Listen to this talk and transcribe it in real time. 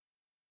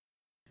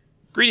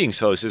Greetings,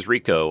 folks. It's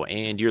Rico,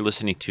 and you're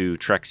listening to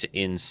Treks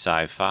in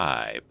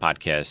Sci-Fi,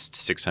 podcast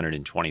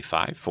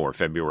 625 for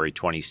February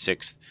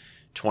 26th,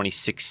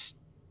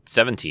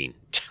 2017.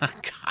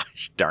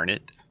 Gosh darn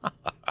it.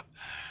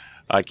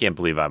 I can't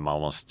believe I'm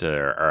almost,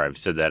 or I've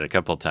said that a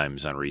couple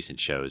times on recent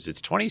shows. It's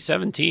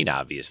 2017,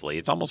 obviously.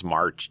 It's almost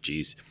March,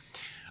 geez.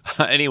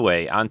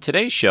 Anyway, on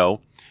today's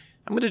show,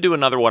 I'm going to do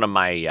another one of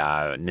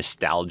my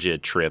nostalgia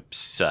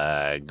trips,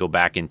 go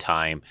back in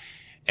time,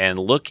 and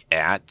look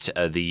at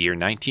the year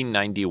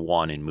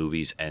 1991 in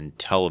movies and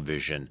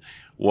television,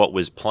 what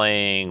was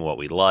playing, what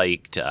we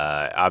liked,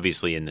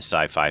 obviously in the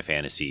sci-fi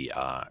fantasy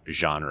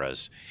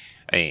genres,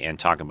 and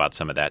talk about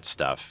some of that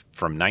stuff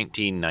from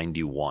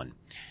 1991.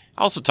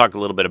 I'll also talk a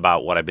little bit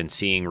about what I've been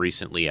seeing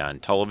recently on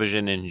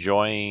television,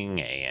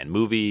 enjoying, and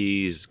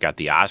movies. Got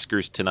the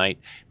Oscars tonight.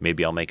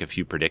 Maybe I'll make a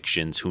few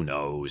predictions. Who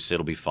knows?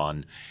 It'll be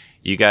fun.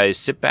 You guys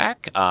sit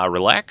back,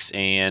 relax,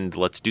 and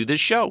let's do this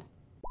show.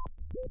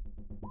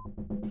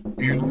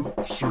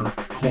 Insert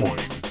coin.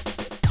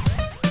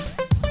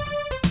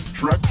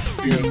 Treks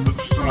in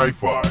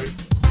Sci-Fi.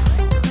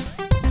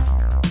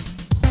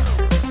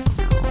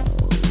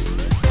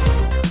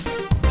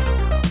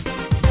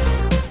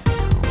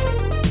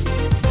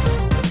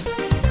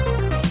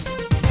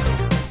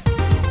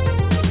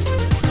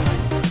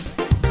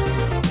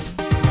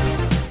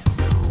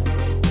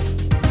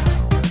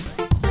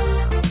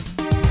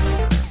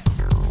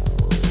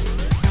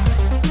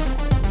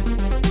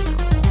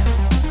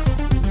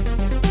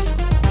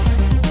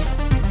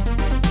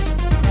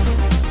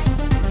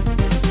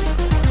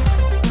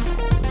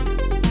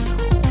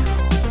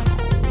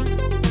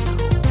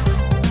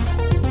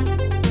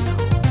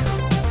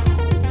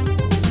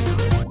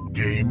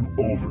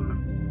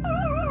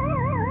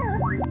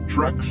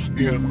 Treks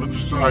in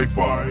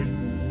Sci-Fi.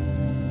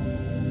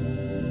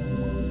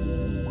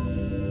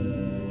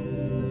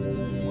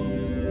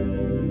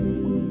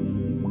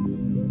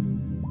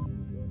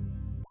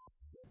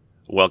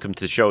 Welcome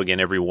to the show again,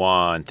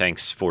 everyone.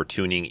 Thanks for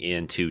tuning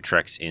in to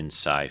Treks in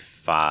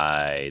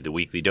Sci-Fi. The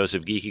weekly dose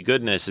of geeky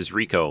goodness is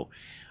Rico,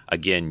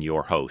 again,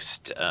 your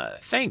host.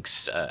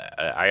 Thanks.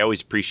 I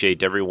always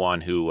appreciate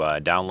everyone who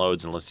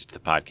downloads and listens to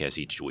the podcast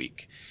each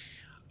week.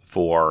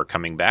 For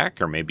coming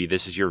back, or maybe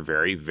this is your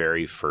very,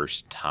 very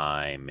first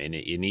time.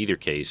 In either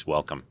case,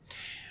 welcome.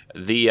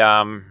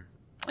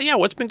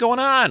 What's been going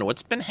on?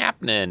 What's been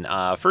happening?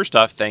 First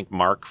off, thank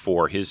Mark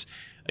for his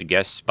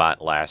guest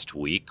spot last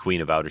week,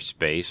 Queen of Outer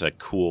Space, a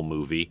cool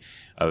movie.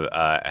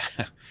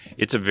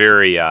 It's a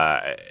very,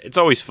 it's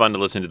always fun to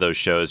listen to those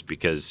shows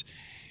because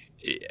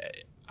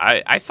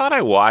I thought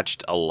I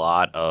watched a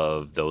lot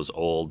of those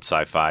old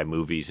sci-fi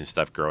movies and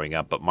stuff growing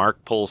up, but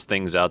Mark pulls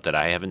things out that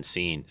I haven't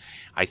seen.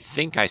 I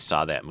think I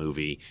saw that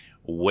movie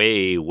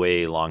way,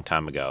 way long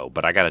time ago,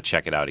 but I got to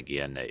check it out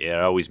again. It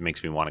always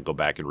makes me want to go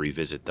back and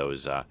revisit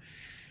those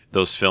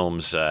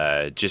films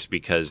just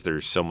because they're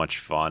so much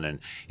fun. And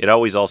it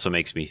always also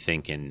makes me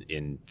think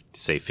in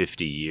say,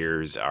 50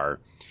 years,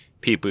 are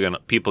people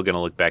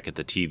gonna look back at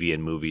the TV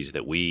and movies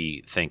that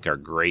we think are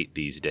great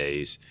these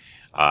days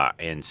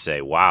and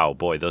say, wow,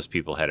 boy, those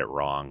people had it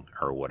wrong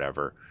or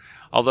whatever.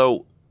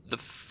 Although the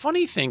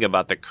funny thing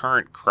about the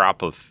current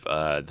crop of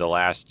the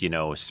last,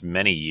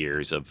 many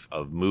years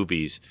of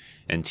movies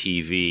and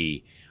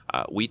TV,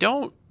 we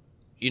don't,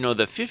 the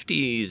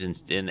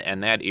 50s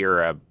and that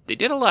era, they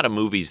did a lot of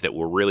movies that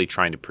were really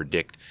trying to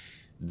predict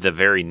the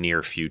very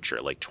near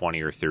future, like 20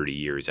 or 30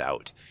 years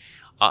out.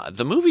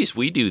 The movies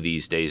we do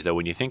these days, though,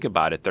 when you think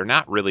about it, they're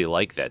not really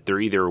like that. They're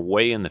either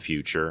way in the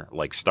future,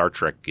 like Star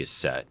Trek is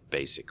set,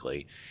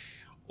 basically,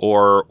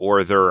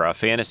 or they're a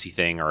fantasy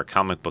thing or a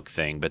comic book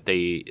thing. But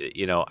they,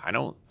 I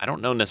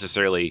don't know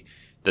necessarily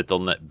that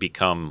they'll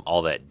become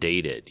all that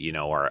dated,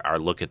 or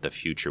look at the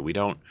future. We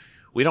don't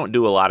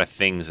do a lot of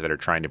things that are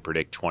trying to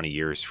predict 20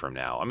 years from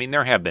now. I mean,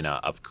 there have been,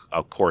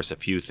 of course, a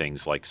few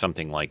things, like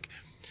something like,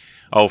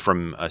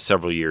 from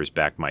several years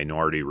back,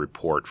 Minority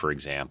Report, for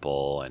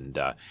example, and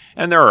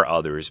there are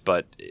others,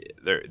 but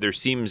there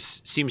seems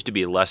to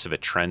be less of a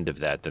trend of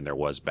that than there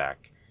was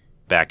back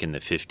in the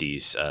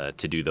 50s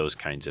to do those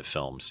kinds of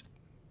films.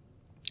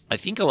 I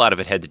think a lot of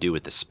it had to do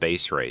with the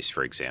space race,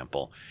 for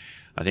example.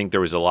 I think there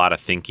was a lot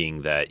of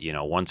thinking that,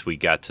 once we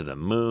got to the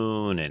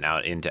moon and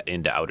out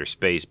into outer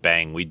space,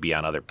 bang, we'd be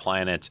on other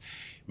planets,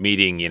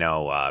 meeting,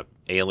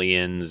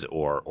 aliens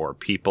or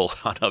people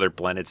on other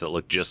planets that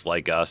look just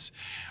like us,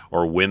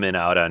 or women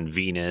out on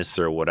Venus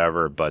or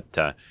whatever.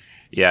 But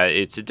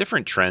it's a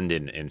different trend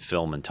in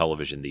film and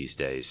television these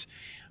days.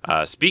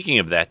 Speaking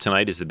of that,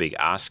 tonight is the big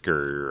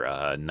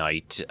Oscar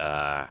night.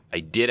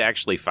 I did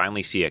actually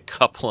finally see a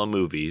couple of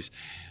movies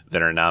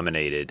that are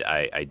nominated.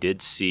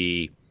 I've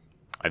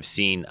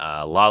seen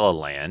La La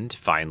Land,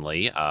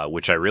 finally,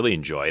 which I really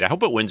enjoyed. I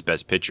hope it wins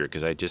Best Picture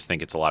because I just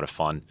think it's a lot of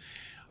fun.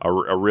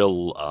 A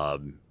real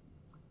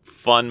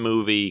fun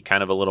movie,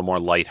 kind of a little more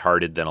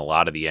lighthearted than a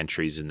lot of the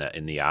entries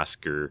in the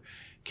Oscar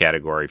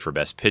category for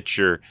Best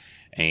Picture,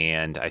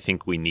 and I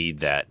think we need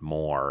that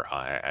more.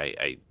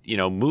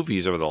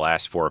 Movies over the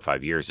last 4 or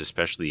 5 years,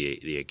 especially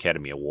the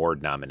Academy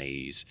Award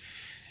nominees,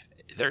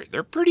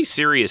 they're pretty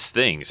serious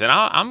things, and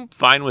I'm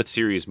fine with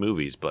serious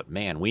movies, but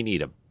man, we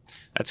need a.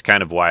 That's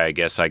kind of why I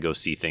guess I go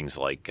see things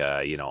like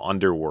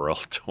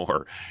Underworld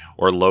or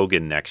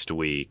Logan next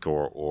week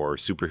or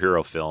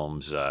superhero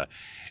films.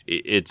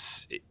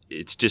 It's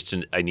just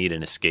I need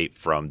an escape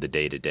from the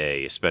day to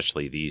day,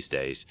 especially these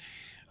days.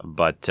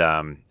 But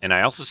and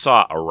I also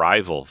saw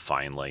Arrival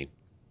finally,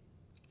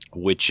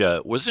 which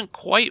wasn't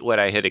quite what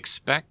I had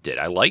expected.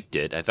 I liked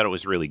it. I thought it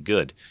was really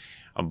good,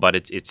 but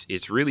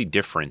it's really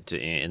different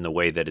in the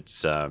way that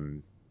it's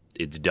done.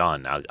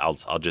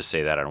 I'll just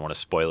say that. I don't want to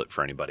spoil it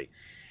for anybody.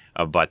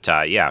 But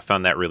I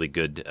found that really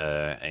good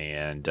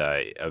and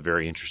a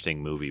very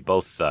interesting movie.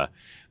 Both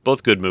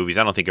good movies.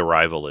 I don't think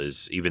Arrival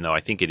is, even though I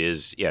think it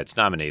is. Yeah, it's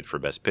nominated for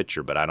Best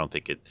Picture, but I don't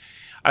think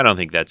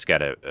that's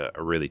got a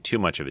really too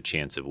much of a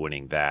chance of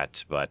winning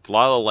that. But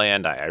La La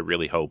Land, I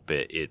really hope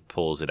it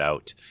pulls it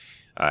out.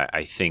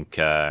 I think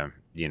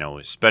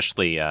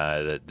especially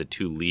the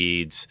two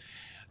leads,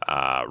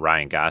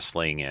 Ryan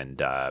Gosling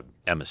and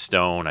Emma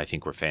Stone, I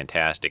think were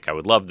fantastic. I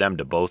would love them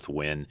to both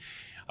win.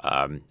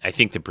 I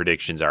think the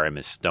predictions are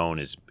Emma Stone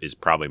is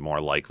probably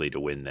more likely to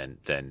win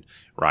than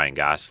Ryan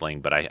Gosling,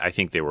 but I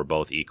think they were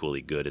both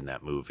equally good in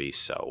that movie.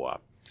 So,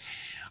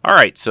 all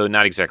right, so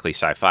not exactly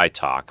sci-fi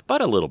talk, but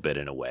a little bit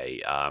in a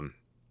way.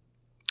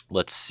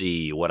 Let's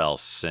see what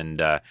else,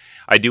 and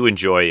I do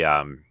enjoy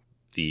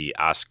the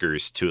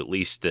Oscars to at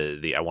least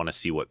the I want to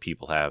see what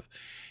people have,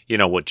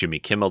 what Jimmy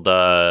Kimmel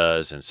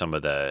does and some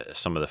of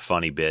the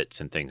funny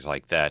bits and things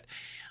like that.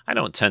 I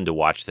don't tend to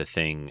watch the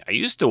thing. I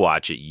used to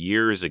watch it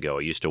years ago.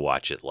 I used to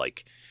watch it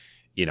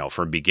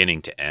from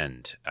beginning to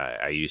end.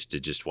 I used to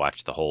just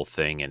watch the whole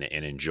thing and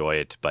enjoy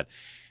it. But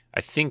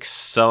I think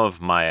some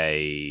of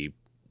my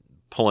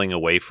pulling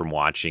away from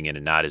watching it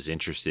and not as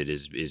interested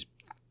is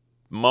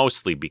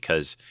mostly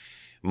because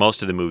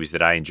most of the movies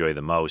that I enjoy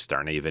the most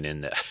aren't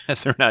even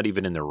they're not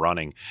even in the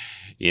running.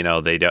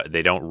 They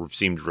don't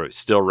seem to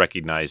still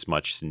recognize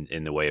much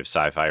in the way of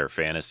sci-fi or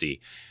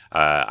fantasy.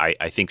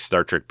 I think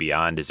Star Trek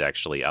Beyond is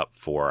actually up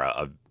for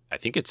I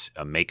think it's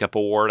a makeup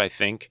award, I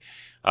think,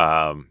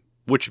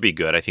 which would be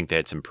good. I think they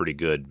had some pretty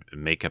good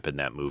makeup in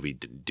that movie.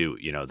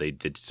 They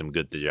did some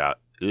good job.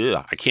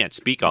 I can't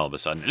speak all of a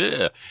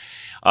sudden.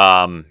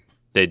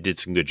 They did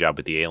some good job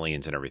with the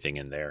aliens and everything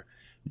in there.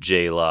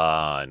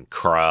 Jayla and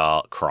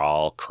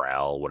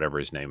Kral, whatever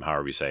his name,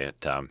 however you say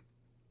it.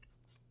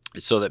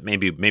 So that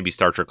maybe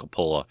Star Trek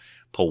will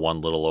pull one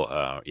little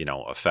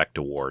effect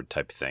award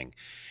type thing.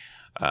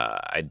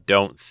 I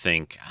don't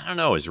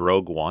know, is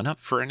Rogue One up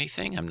for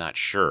anything? I'm not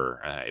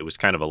sure. It was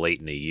kind of a late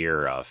in the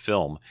year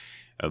film,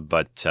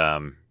 but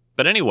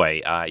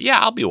anyway,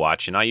 I'll be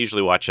watching. I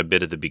usually watch a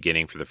bit of the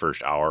beginning for the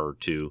first hour or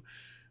two.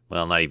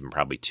 Well, not even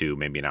probably two,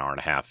 maybe an hour and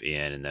a half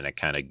in, and then I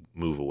kind of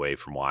move away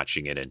from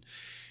watching it, and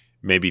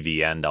maybe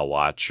the end I'll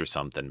watch or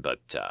something.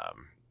 But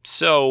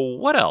so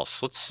what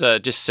else? Let's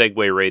just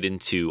segue right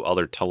into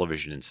other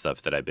television and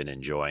stuff that I've been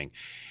enjoying.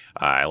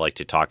 I like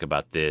to talk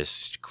about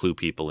this, clue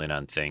people in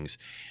on things.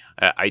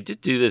 I did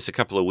do this a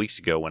couple of weeks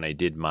ago when I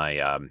did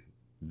my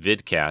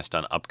vidcast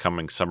on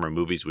upcoming summer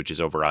movies, which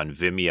is over on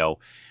Vimeo,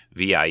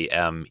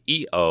 vimeo.com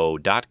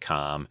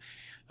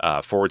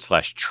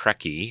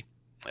 /Trekkie.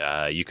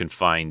 You can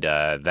find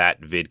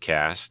that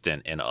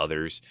vidcast and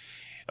others.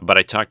 But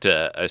I talked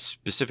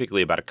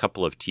specifically about a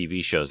couple of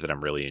TV shows that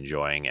I'm really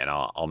enjoying, and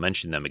I'll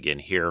mention them again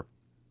here.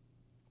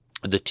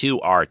 The two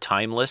are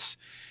Timeless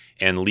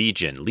and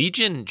Legion.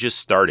 Legion just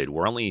started.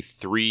 We're only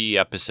 3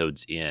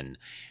 episodes in.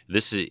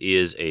 This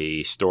is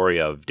a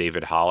story of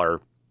David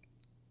Haller,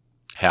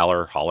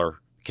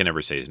 can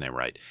never say his name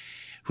right,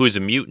 who is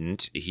a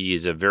mutant. He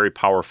is a very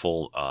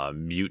powerful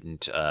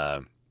mutant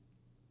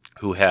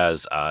who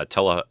has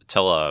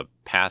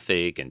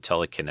telepathic and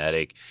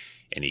telekinetic,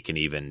 and he can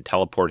even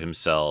teleport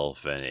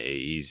himself. And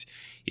he's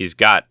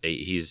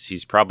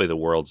probably the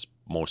world's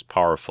most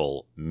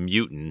powerful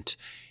mutant.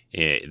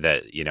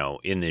 That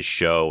in this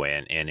show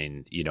and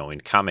in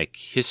comic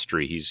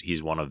history,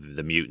 he's one of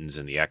the mutants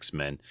in the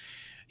X-Men.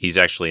 He's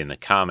actually in the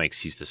comics.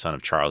 He's the son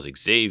of Charles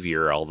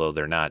Xavier, although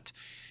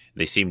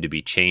they seem to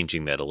be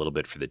changing that a little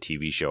bit for the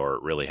TV show, or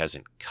it really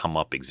hasn't come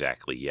up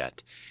exactly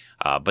yet.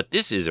 But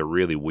this is a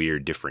really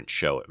weird, different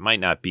show. It might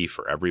not be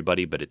for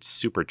everybody, but it's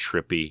super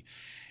trippy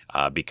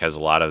because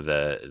a lot of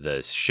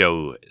the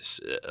show,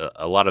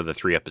 a lot of the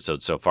 3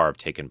 episodes so far have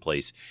taken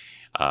place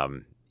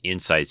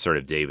inside sort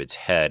of David's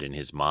head and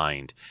his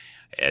mind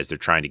as they're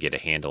trying to get a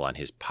handle on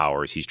his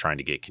powers. He's trying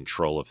to get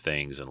control of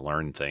things and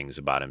learn things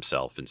about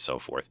himself and so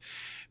forth.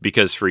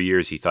 Because for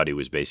years he thought he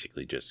was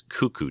basically just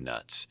cuckoo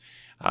nuts,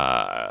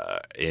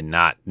 and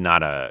not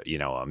a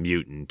a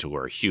mutant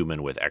or a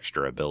human with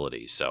extra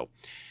abilities. So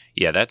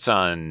yeah, that's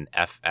on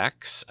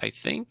FX, I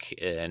think,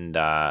 and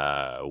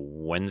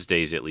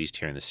Wednesdays at least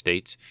here in the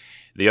States.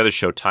 The other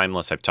show,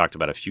 Timeless, I've talked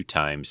about a few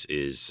times,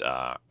 is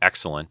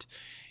excellent.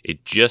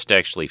 It just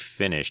actually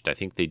finished. I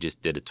think they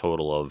just did a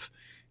total of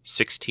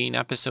 16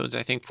 episodes,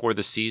 I think, for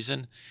the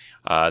season.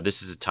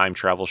 This is a time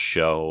travel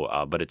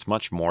show, but it's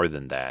much more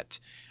than that.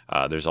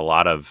 There's a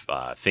lot of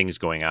things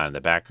going on in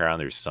the background.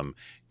 There's some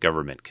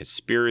government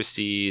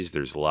conspiracies.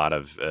 There's a lot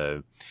of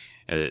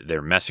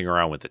they're messing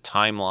around with the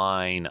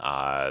timeline.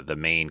 The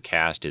main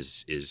cast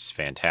is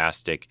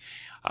fantastic.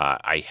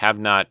 I have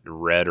not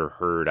read or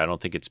heard. I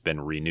don't think it's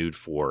been renewed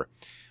for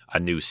a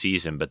new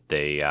season, but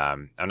they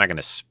I'm not going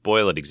to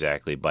spoil it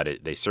exactly,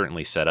 but they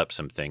certainly set up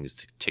some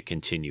things to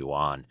continue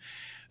on.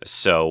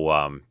 So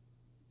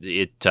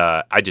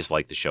I just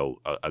like the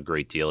show a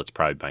great deal. It's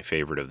probably my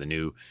favorite of the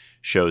new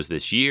shows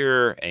this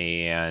year,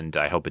 and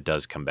I hope it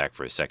does come back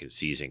for a second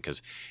season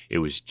because it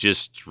was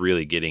just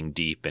really getting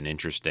deep and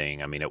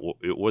interesting. I mean,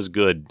 it was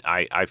good.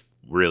 I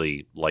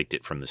really liked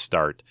it from the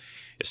start,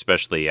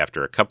 especially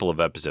after a couple of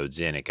episodes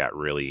in. It got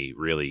really,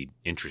 really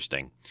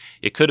interesting.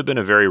 It could have been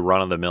a very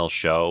run-of-the-mill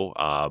show,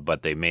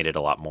 but they made it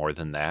a lot more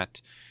than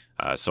that.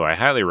 So I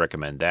highly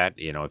recommend that.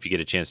 If you get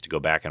a chance to go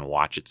back and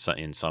watch it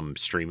in some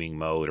streaming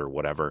mode or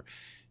whatever,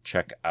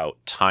 check out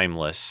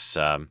Timeless.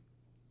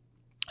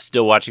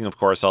 Still watching, of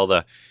course, all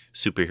the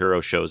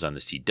superhero shows on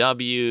the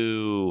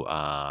CW.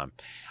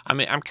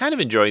 I'm kind of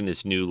enjoying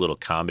this new little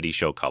comedy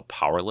show called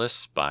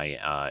Powerless.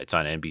 It's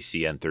on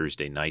NBC on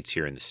Thursday nights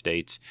here in the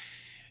States.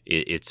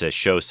 It's a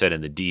show set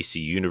in the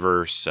DC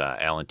universe.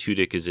 Alan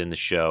Tudyk is in the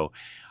show.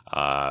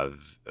 And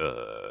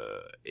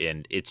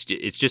it's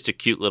just a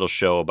cute little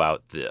show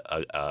about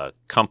a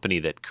company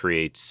that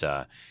creates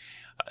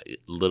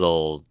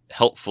little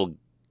helpful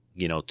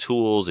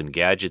tools and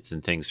gadgets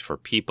and things for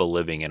people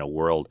living in a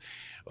world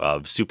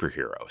of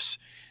superheroes,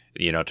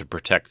 to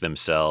protect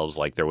themselves.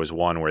 Like there was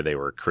one where they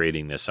were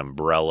creating this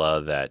umbrella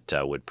that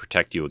would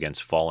protect you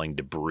against falling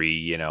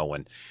debris,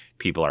 when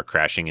people are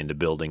crashing into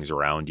buildings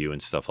around you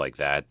and stuff like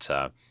that.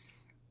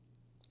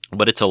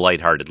 But it's a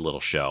lighthearted little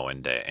show,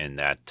 and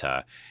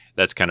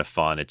that's kind of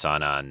fun. It's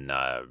on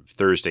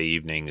Thursday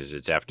evenings.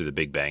 It's after The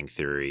Big Bang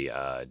Theory,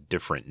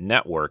 different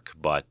network,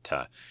 but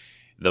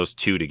those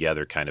two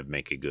together kind of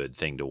make a good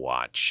thing to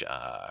watch.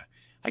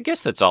 I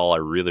guess that's all I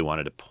really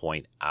wanted to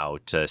point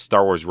out.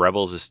 Star Wars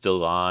Rebels is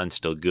still on,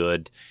 still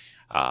good.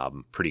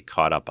 Pretty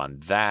caught up on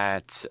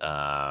that.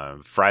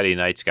 Friday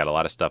night's got a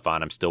lot of stuff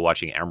on. I'm still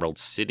watching Emerald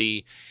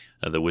City,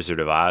 the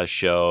Wizard of Oz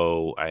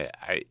show.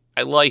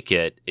 I like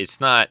it. It's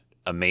not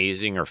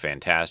amazing or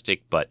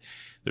fantastic, but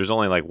there's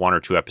only like 1 or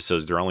 2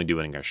 episodes. They're only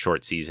doing a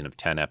short season of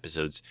 10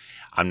 episodes.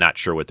 I'm not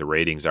sure what the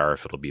ratings are,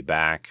 if it'll be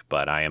back,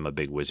 but I am a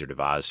big Wizard of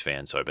Oz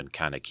fan, so I've been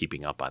kind of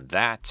keeping up on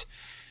that.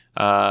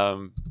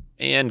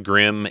 And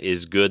Grimm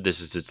is good.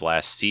 This is its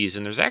last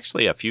season. There's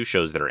actually a few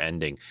shows that are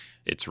ending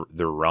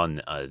their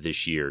run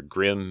this year.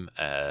 Grimm,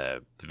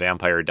 The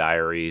Vampire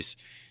Diaries,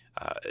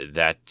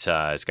 that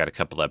has got a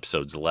couple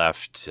episodes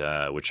left,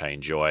 which I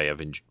enjoy.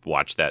 I've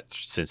watched that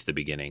since the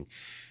beginning.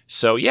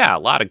 So yeah, a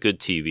lot of good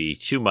TV.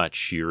 Too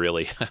much, you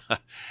really.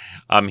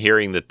 I'm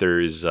hearing that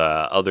there's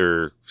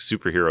other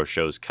superhero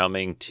shows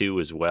coming too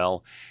as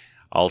well.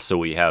 Also,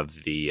 we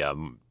have the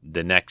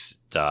next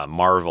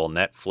Marvel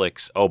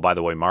Netflix. Oh, by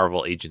the way,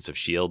 Marvel Agents of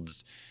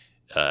S.H.I.E.L.D.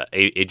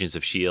 Agents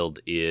of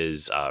S.H.I.E.L.D.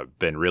 is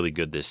been really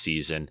good this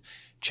season.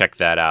 Check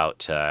that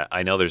out.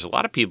 I know there's a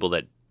lot of people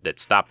that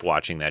stopped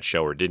watching that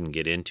show or didn't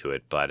get into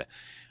it, but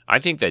I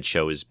think that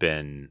show has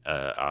been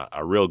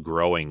a real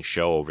growing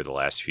show over the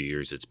last few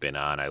years it's been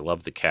on. I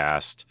love the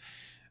cast.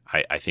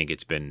 I think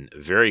it's been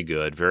very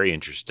good, very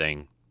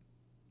interesting.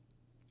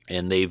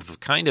 And they've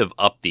kind of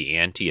upped the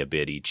ante a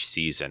bit each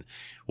season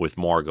with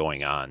more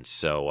going on.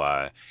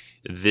 So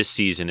this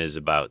season is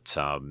about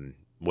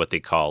what they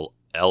call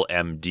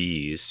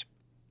LMDs,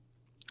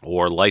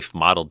 or life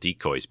model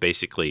decoys,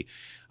 basically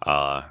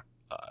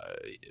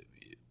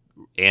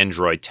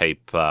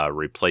android-type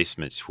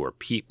replacements for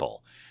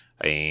people.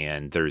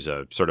 And there's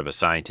a sort of a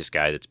scientist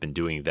guy that's been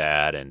doing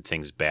that, and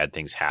bad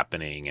things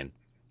happening. And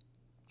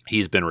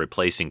he's been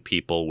replacing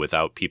people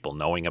without people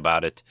knowing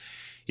about it,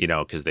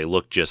 because they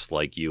look just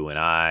like you and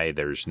I.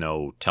 There's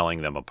no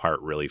telling them apart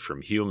really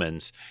from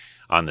humans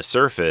on the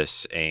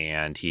surface.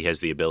 And he has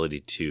the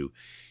ability to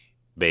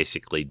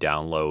basically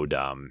download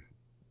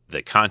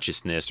the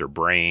consciousness or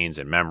brains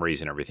and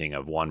memories and everything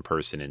of one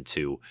person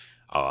into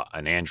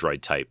an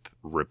android type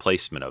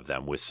replacement of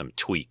them with some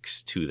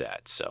tweaks to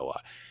that. So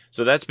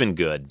that's been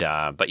good.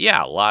 But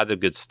yeah, a lot of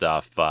good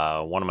stuff.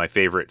 One of my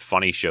favorite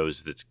funny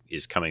shows that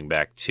is coming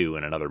back too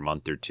in another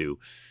month or two.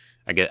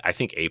 I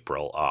think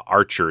April.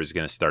 Archer is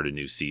going to start a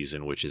new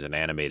season, which is an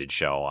animated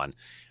show on.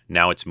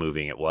 Now it's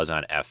moving. It was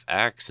on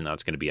FX, and now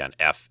it's going to be on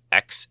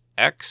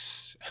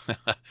FXX.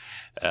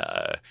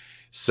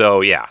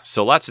 So yeah,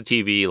 so lots of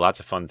TV, lots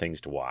of fun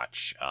things to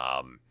watch.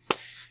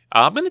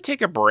 I'm going to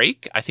take a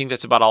break. I think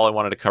that's about all I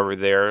wanted to cover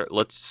there.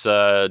 Let's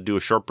do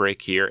a short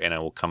break here, and I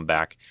will come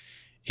back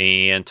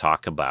and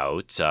talk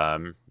about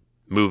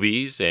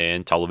movies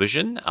and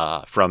television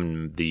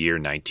from the year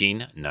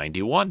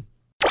 1991.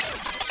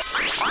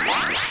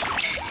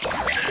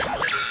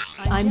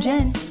 I'm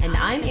Jen. And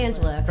I'm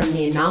Angela from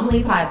the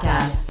Anomaly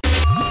Podcast.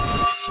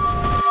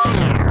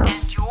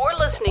 And you're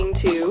listening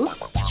to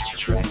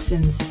Treks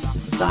in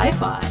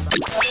Sci-Fi.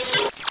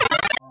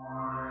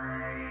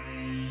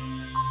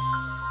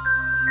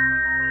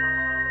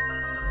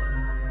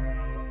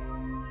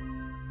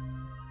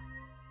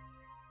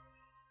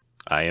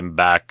 I am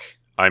back.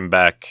 I'm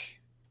back.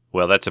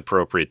 Well, that's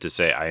appropriate to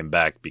say I am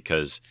back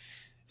because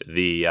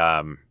the year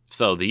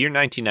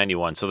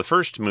 1991. So the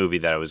first movie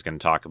that I was going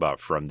to talk about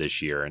from this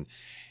year,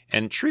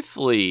 and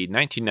truthfully,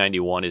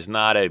 1991 is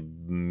not a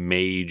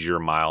major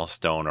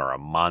milestone or a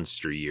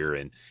monster year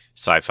in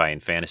sci-fi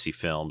and fantasy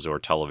films or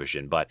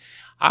television, but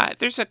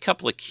there's a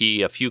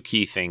few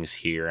key things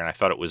here, and I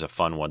thought it was a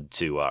fun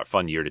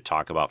year to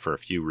talk about for a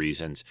few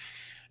reasons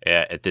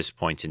at this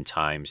point in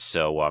time.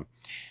 So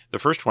the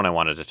first one I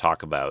wanted to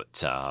talk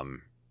about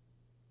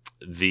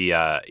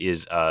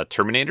is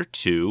Terminator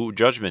 2: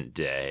 Judgment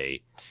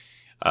Day.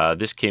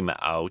 This came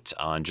out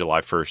on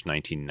July 1st,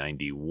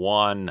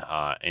 1991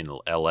 in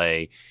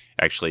LA.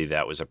 Actually,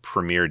 that was a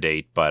premiere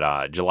date,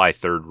 but July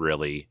 3rd,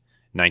 really,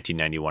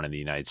 1991 in the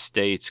United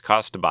States.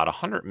 Cost about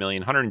 $102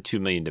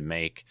 million to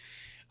make.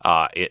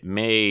 It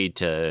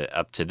made,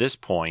 up to this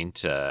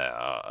point,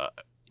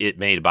 it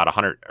made about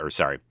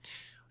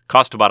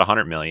cost about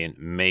 $100 million,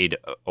 made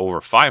over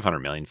 $500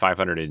 million,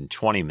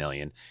 $520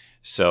 million.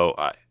 So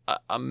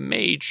a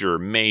major,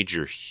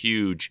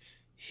 huge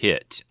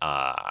hit,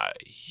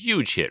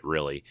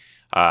 really.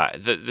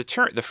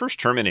 The first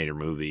Terminator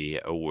movie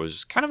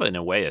was kind of, in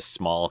a way, a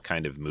small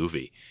kind of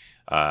movie.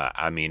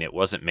 I mean, it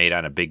wasn't made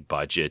on a big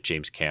budget.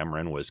 James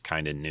Cameron was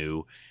kind of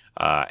new,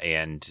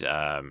 and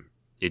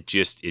it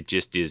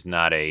just is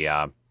not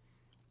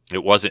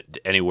it wasn't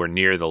anywhere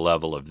near the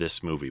level of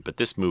this movie. But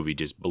this movie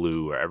just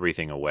blew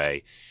everything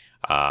away.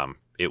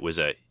 It was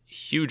a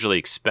hugely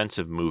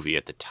expensive movie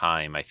at the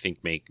time. I think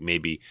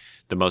maybe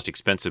the most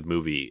expensive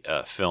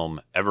film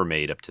ever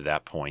made up to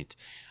that point.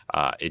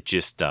 It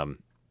just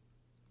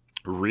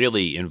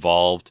really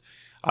involved,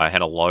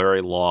 had a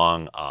very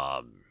long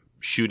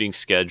shooting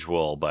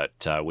schedule,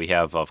 but we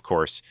have, of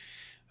course,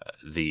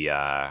 the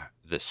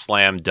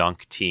slam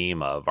dunk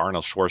team of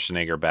Arnold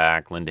Schwarzenegger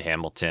back, Linda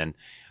Hamilton,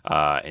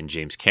 and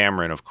James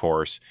Cameron, of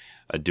course,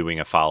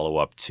 doing a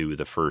follow-up to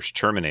the first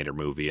Terminator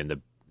movie.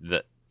 And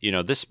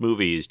this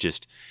movie is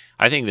just,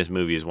 I think this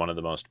movie is one of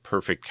the most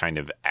perfect kind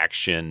of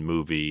action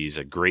movies,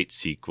 a great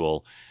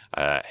sequel,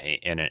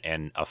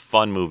 and a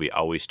fun movie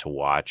always to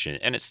watch,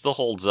 and it still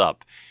holds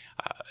up.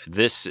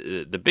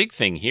 The big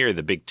thing here,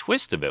 the big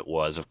twist of it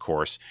was, of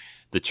course,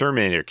 the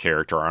Terminator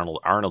character,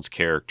 Arnold's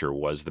character,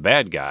 was the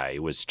bad guy. He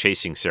was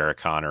chasing Sarah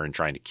Connor and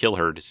trying to kill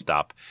her to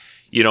stop,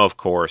 of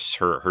course,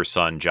 her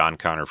son John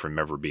Connor from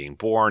ever being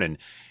born,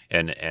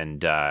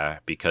 and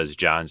because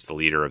John's the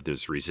leader of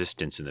this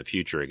resistance in the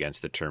future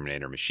against the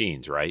Terminator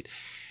machines, right?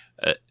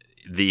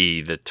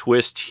 The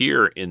twist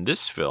here in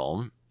this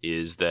film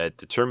is that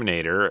the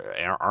Terminator,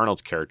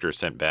 Arnold's character, is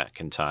sent back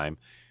in time,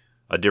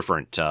 a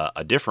different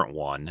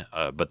one,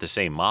 but the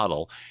same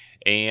model,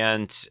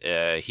 and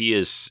he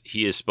is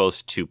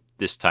supposed to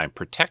this time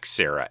protect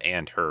Sarah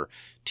and her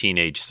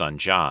teenage son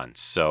John.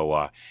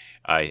 So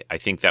I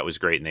think that was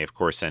great, and they of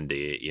course send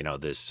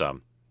this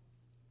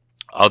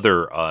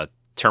other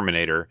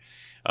Terminator,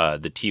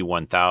 the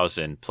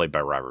T-1000, played by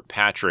Robert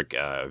Patrick,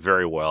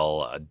 very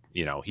well.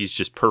 He's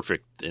just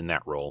perfect in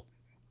that role,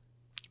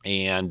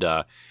 and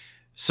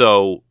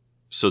so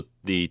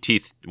the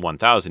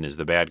T-1000 is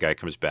the bad guy,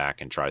 comes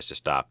back and tries to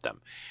stop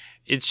them.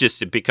 It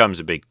becomes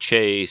a big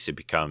chase. It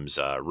becomes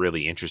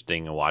really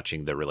interesting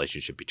watching the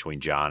relationship between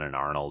John and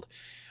Arnold,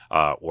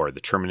 or the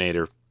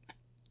Terminator.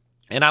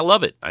 And I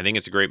love it. I think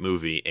it's a great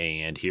movie.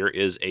 And here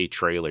is a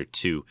trailer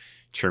to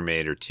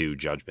Terminator 2: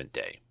 Judgment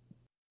Day.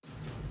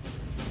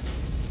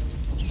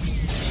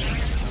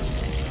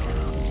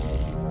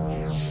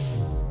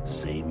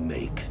 Same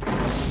make.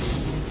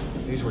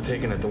 These were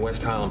taken at the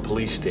West Highland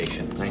Police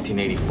Station,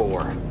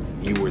 1984.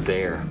 You were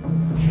there.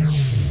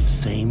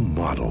 Same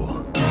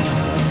model.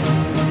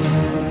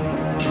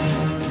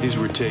 These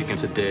were taken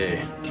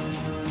today.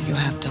 You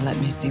have to let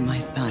me see my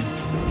son.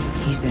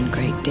 He's in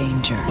great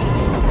danger.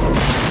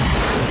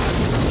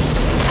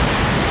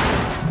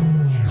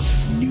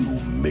 New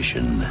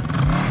mission.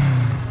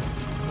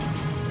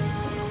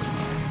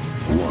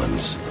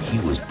 Once, he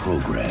was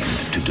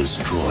programmed to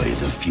destroy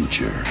the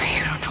future.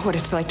 You don't know what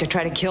it's like to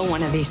try to kill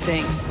one of these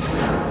things.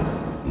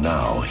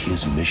 Now,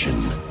 his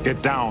mission...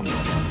 Get down.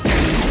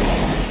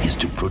 ...is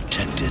to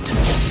protect it.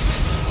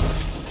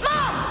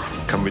 Mom!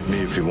 Come with me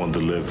if you want to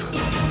live.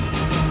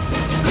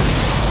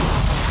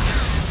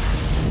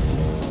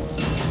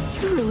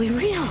 You're really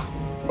real.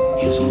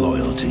 His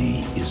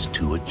loyalty is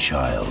to a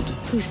child.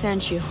 Who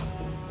sent you?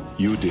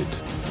 You did.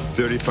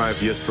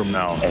 35 years from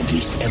now. And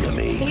his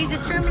enemy... He's a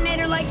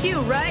Terminator like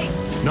you, right?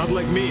 Not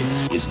like me.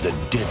 ...is the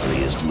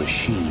deadliest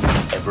machine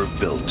ever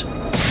built.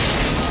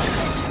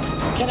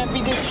 Can it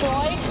be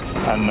destroyed?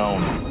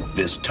 Unknown.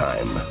 This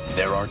time,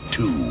 there are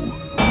two.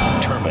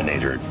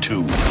 Terminator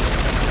 2.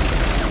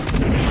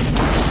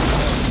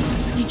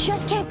 You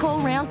just can't go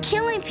around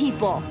killing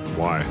people.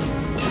 Why?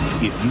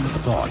 If you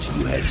thought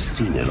you had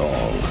seen it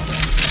all,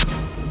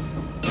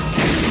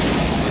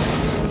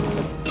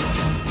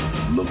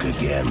 look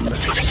again.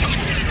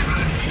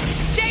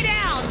 Stay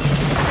down!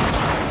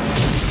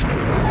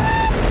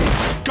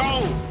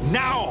 Go!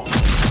 Now!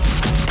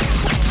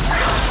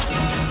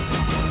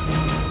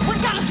 We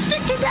gotta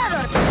stick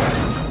together!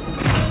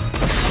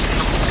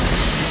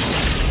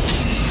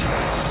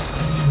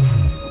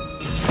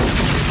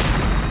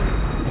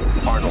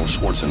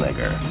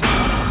 Schwarzenegger.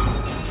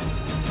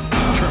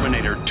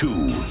 Terminator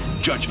 2,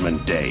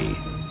 Judgment Day.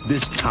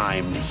 This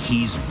time,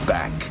 he's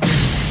back.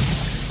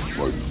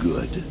 For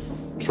good.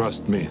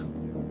 Trust me.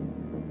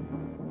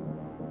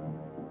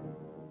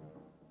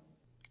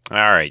 All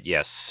right,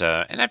 yes,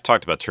 and I've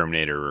talked about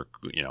Terminator,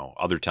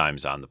 other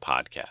times on the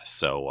podcast.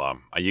 So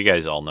you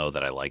guys all know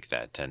that I like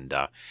that, and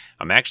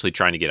I'm actually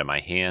trying to get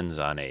my hands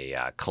on a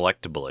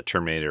collectible, a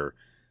Terminator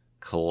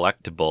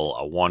collectible,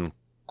 a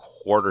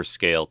 1/4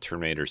 scale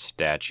Terminator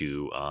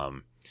statue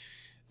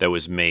that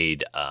was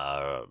made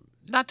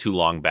not too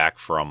long back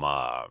from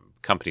a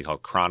company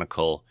called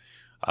Chronicle,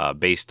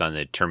 based on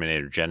the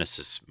Terminator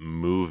Genesis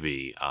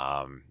movie.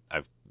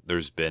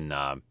 There's been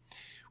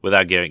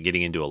without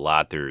getting into a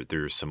lot,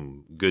 there's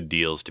some good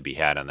deals to be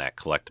had on that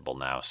collectible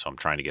now, so I'm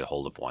trying to get a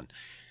hold of one.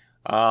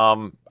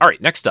 All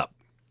right, next up.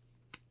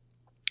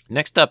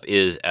 Next up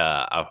is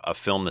a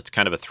film that's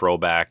kind of a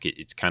throwback.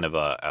 It's kind of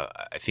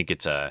I think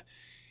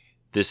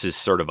this is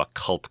sort of a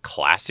cult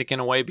classic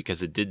in a way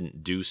because it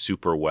didn't do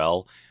super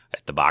well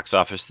at the box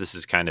office. This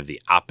is kind of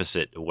the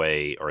opposite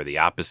way, or the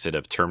opposite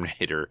of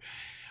Terminator.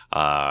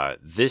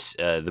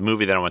 The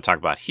movie that I want to talk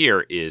about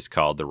here is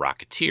called The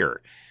Rocketeer.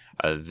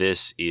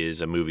 This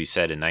is a movie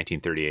set in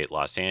 1938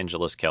 Los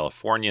Angeles,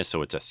 California,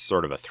 so it's a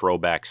sort of a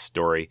throwback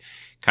story.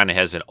 Kind of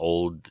has an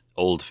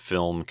old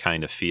film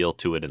kind of feel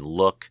to it and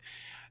look,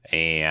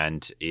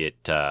 and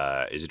it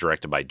is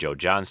directed by Joe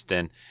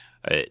Johnston.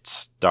 It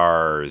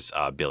stars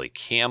Billy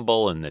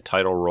Campbell in the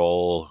title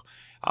role,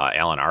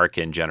 Alan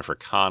Arkin, Jennifer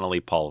Connelly,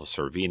 Paul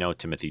Sorvino,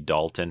 Timothy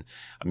Dalton.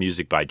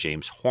 Music by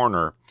James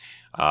Horner.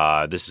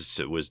 This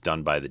was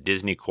done by the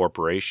Disney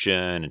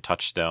Corporation and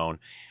Touchstone.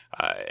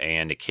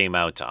 And it came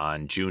out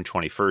on June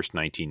 21st,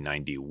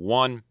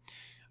 1991.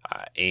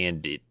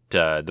 And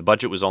the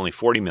budget was only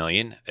 $40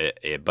 million,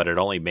 but it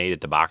only made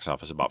at the box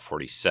office about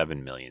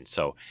 $47 million.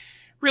 So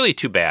really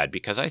too bad,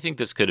 because I think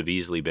this could have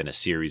easily been a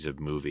series of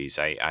movies.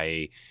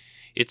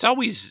 It's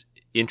always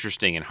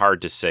interesting and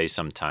hard to say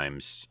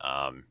sometimes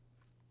of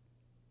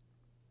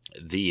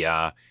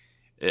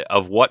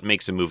what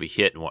makes a movie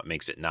hit and what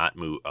makes it not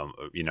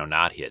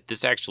hit.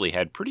 This actually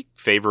had pretty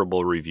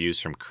favorable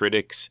reviews from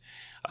critics.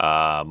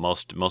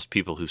 Most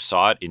people who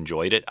saw it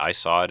enjoyed it. I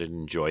saw it and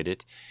enjoyed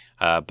it,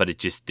 but it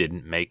just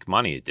didn't make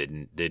money. It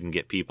didn't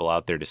get people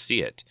out there to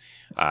see it.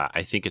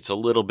 I think it's a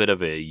little bit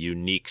of a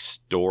unique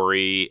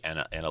story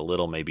and a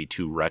little maybe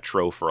too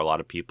retro for a lot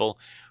of people.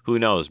 Who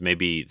knows?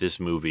 Maybe this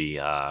movie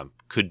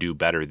could do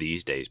better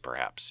these days,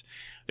 perhaps,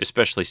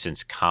 especially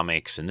since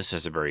comics, and this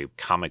has a very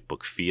comic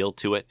book feel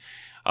to it.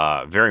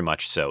 Very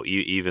much so,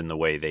 even the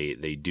way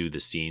they do the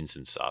scenes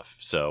and stuff.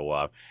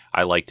 So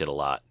I liked it a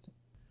lot.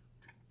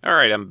 All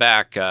right, I'm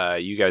back.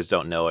 You guys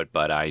don't know it,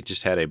 but I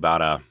just had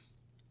about a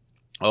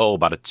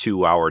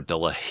 2-hour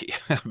delay.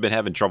 I've been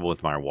having trouble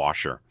with my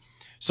washer.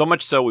 So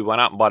much so we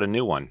went out and bought a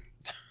new one.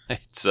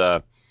 It's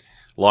a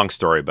long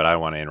story, but I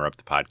don't want to interrupt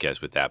the podcast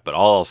with that. But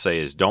all I'll say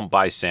is don't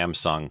buy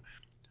Samsung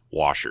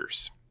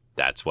washers.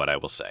 That's what I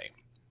will say.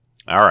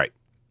 All right.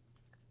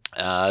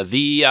 Back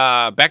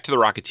to The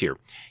Rocketeer.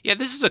 Yeah,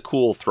 this is a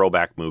cool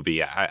throwback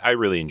movie. I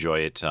really enjoy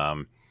it.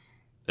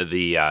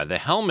 The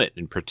helmet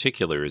in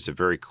particular is a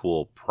very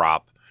cool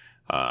prop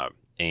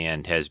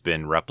and has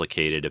been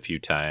replicated a few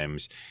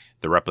times.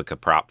 The replica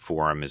prop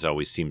forum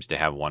always seems to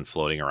have one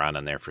floating around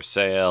on there for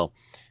sale.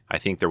 I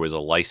think there was a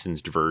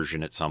licensed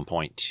version at some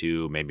point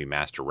too, maybe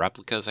Master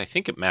Replicas. I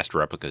think Master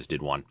Replicas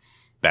did one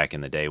back in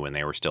the day when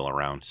they were still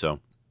around. So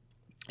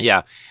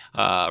yeah,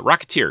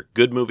 Rocketeer,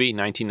 good movie,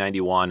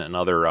 1991,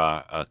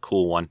 another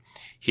cool one.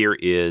 Here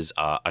is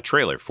a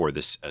trailer for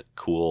this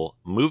cool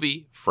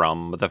movie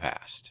from the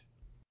past.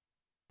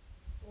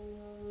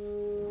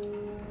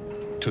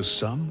 To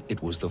some,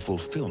 it was the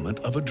fulfillment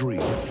of a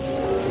dream.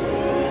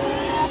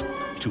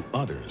 To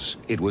others,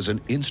 it was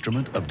an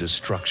instrument of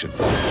destruction.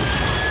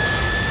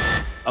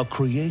 A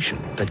creation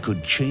that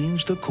could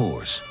change the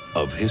course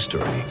of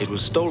history. It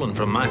was stolen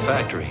from my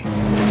factory.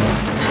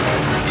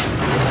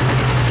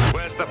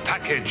 Where's the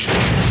package?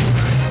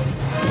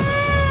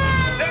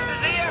 This is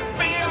the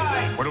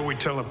FBI! What do we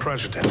tell the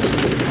president?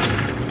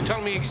 Tell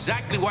me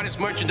exactly why this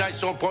merchandise is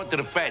so important to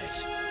the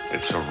feds.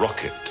 It's a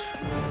rocket.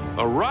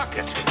 A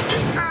rocket?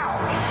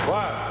 Ow!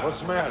 What?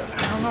 What's the matter?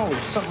 I don't know.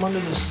 There's something under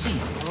the seat.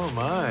 Oh,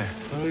 my.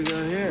 What do we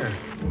got here?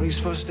 What are you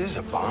supposed to do? Is it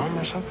a bomb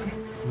or something?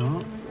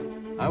 No.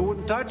 I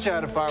wouldn't touch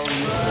that if I were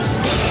you.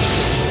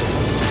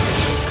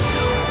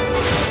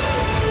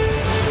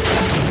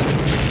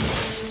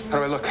 How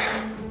do I look?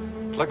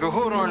 Like a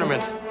hood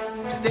ornament.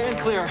 Stand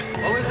clear.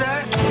 What was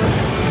that?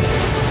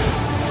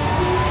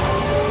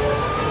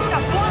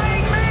 A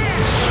flying man!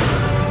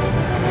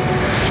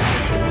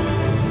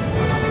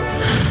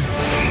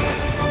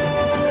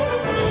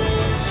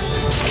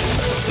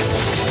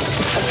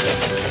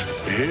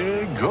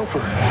 Big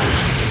gopher.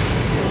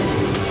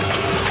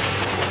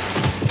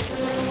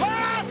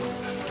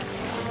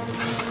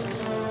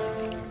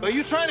 Are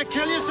you trying to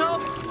kill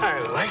yourself? I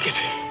like it.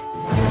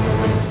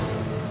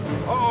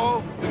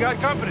 Uh-oh, we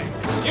got company.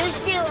 You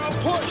steer, I'll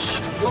push.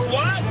 For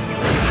what?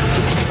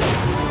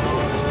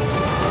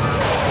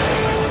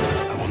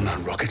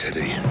 rocket,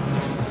 Eddie.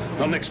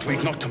 Not next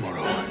week, not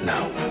tomorrow.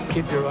 Now.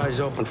 Keep your eyes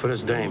open for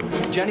this dame.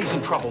 Jenny's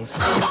in trouble.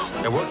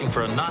 They're working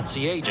for a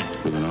Nazi agent.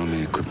 With an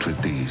army equipped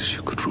with these,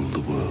 you could rule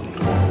the world.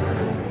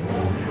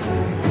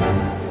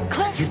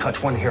 Cliff! You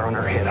touch one hair on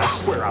her head, I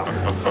swear I'll...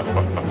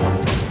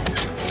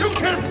 Shoot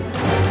him!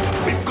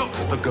 We've got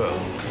the girl.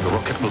 The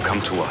rocket will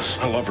come to us.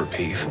 I love her,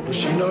 Peeve. Does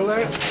she know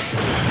that?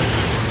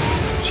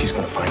 She's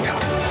gonna find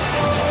out.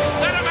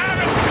 Let him have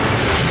it!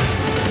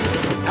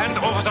 Hand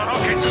over the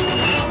rockets!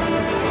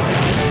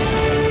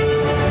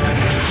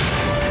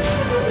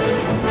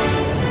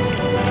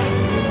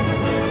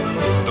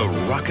 The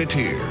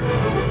Rocketeer.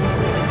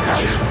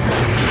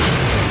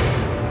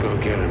 Go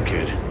get him,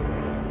 kid.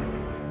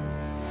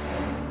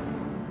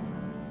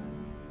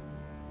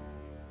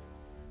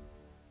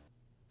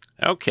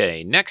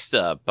 Okay, next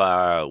up,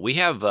 we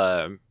have,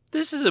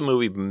 this is a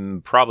movie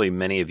probably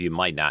many of you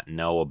might not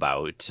know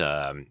about.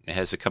 It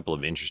has a couple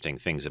of interesting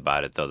things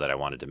about it, though, that I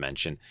wanted to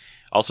mention.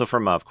 Also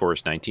from, of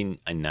course,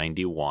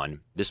 1991.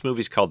 This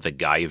movie's called The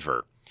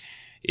Guyver.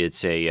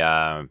 It's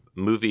a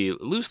movie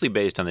loosely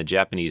based on the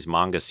Japanese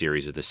manga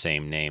series of the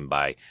same name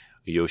by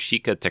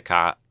Yoshika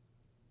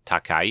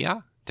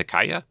Takaya?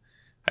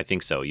 I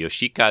think so.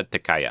 Yoshika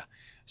Takaya.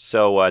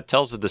 So it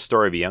tells the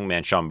story of a young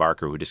man, Sean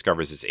Barker, who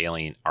discovers this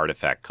alien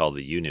artifact called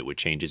the Unit, which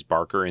changes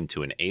Barker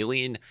into an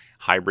alien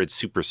hybrid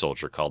super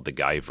soldier called the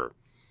Guyver.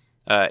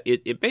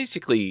 It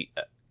basically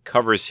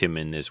covers him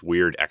in this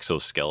weird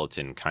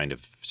exoskeleton kind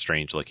of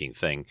strange-looking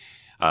thing.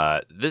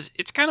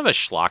 It's kind of a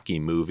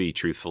schlocky movie,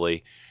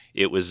 truthfully.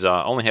 It was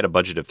only had a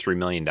budget of $3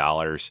 million.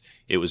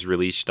 It was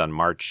released on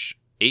March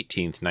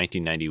 18th,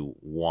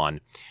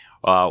 1991.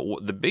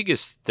 The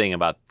biggest thing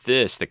about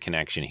this, the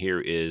connection here,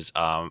 is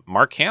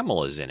Mark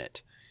Hamill is in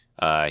it.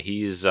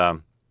 He is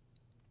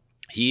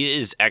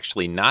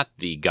actually not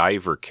the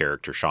Guyver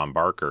character, Sean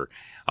Barker.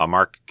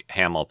 Mark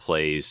Hamill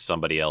plays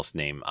somebody else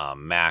named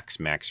Max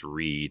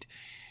Reed,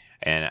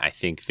 and I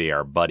think they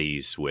are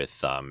buddies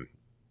with.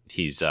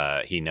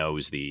 He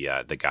knows the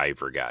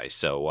Guyver guy.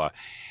 So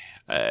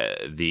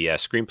the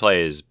screenplay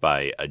is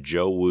by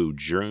Joe Woo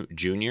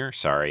Jr.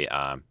 Sorry.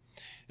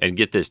 And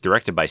get this,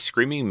 directed by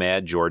Screaming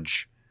Mad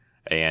George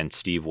and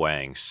Steve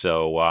Wang.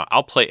 So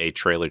I'll play a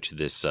trailer to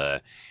this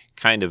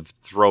kind of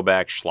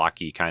throwback,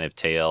 schlocky kind of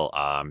tale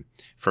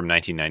from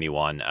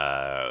 1991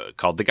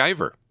 called The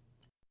Guyver.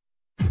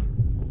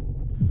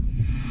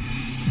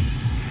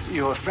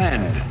 Your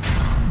friend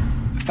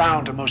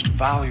found a most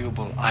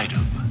valuable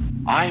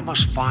item. I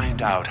must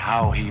find out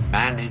how he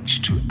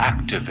managed to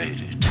activate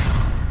it.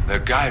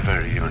 The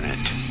Guyver Unit.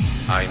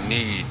 I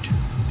need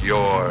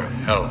your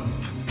help.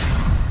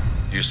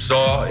 You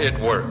saw it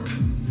work.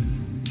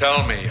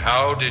 Tell me,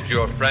 how did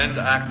your friend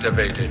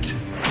activate it?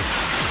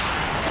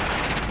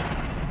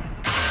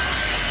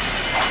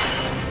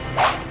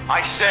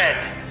 I said,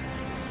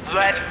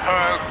 let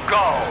her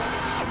go.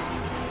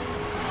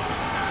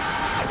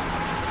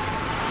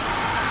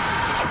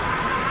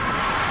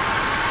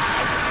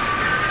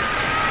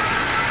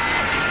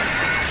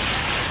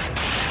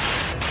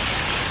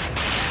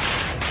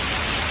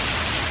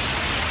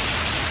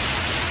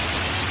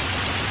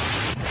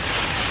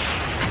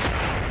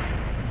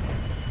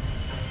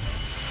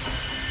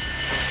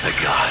 The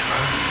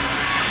Guyver.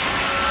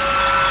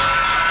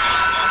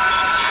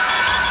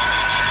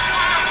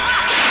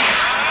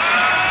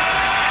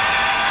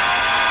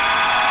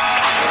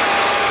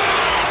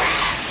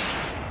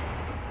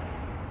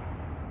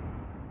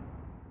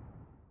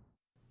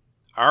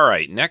 All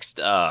right, next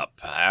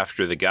up,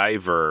 after The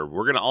Guyver,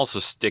 we're going to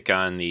also stick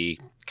on the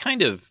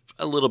kind of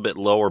a little bit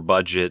lower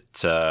budget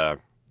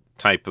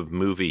type of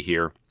movie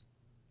here.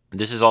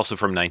 This is also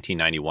from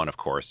 1991, of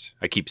course.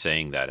 I keep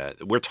saying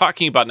that. We're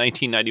talking about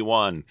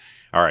 1991.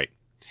 All right.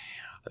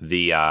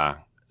 The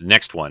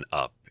next one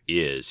up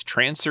is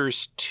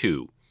Trancers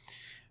 2.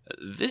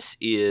 This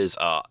is,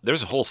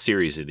 there's a whole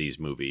series of these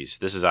movies.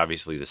 This is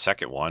obviously the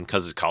second one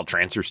because it's called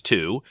Trancers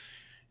 2.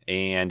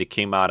 And it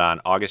came out on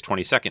August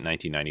 22nd,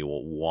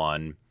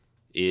 1991.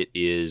 It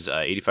is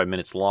 85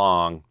 minutes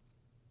long.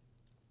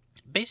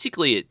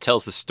 Basically, it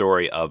tells the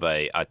story of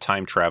a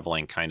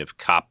time-traveling kind of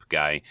cop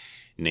guy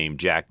named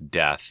Jack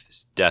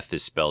Death. Death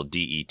is spelled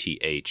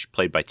D-E-T-H,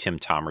 played by Tim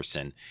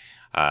Thomerson,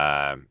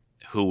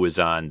 who was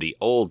on the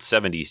old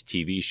 70s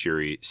TV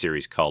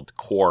series called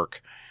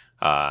Quark.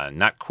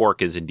 Not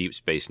Quark as in Deep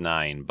Space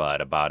Nine,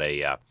 but about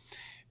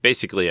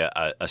basically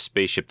a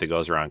spaceship that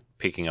goes around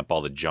picking up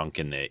all the junk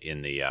in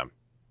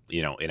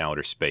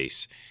outer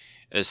space.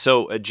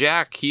 So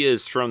Jack, he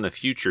is from the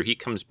future. He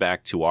comes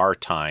back to our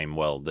time,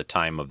 well, the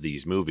time of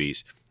these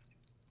movies,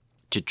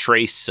 to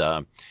trace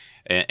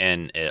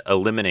and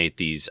eliminate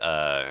these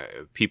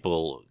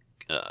people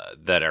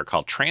that are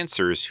called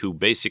trancers, who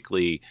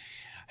basically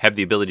have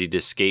the ability to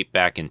escape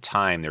back in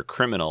time. They're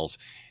criminals,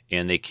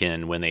 and they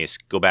can, when they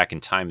go back in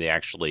time, they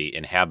actually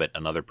inhabit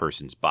another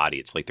person's body.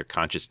 It's like their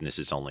consciousness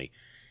is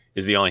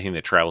the only thing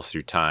that travels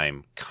through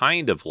time,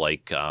 kind of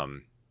like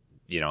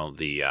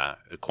the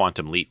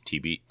Quantum Leap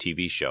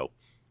TV show.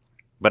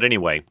 But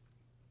anyway,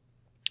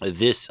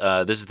 This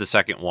is the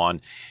second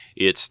one.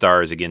 It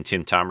stars, again,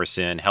 Tim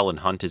Thomerson. Helen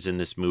Hunt is in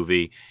this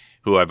movie,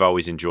 who I've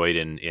always enjoyed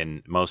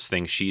in most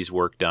things she's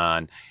worked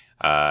on.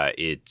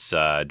 It's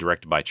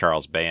directed by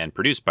Charles Band,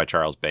 produced by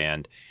Charles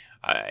Band,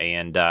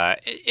 and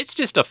it's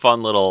just a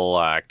fun little,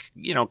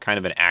 kind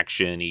of an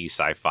action-y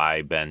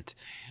sci-fi bent,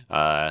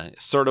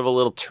 sort of a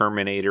little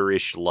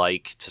Terminator-ish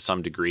like to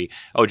some degree.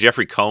 Oh,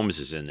 Jeffrey Combs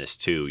is in this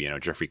too.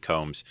 Jeffrey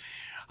Combs,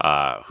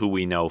 who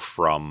we know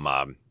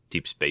from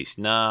Deep Space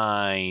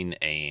Nine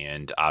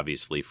and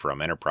obviously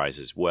from Enterprise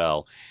as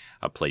well.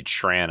 Played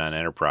Shran on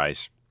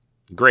Enterprise.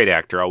 Great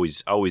actor,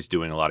 always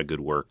doing a lot of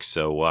good work.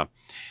 So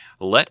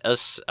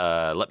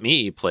let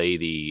me play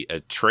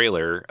the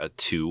trailer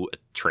to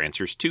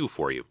Trancers 2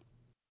 for you.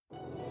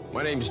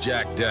 My name's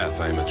Jack Death.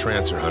 I'm a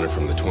trancer hunter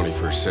from the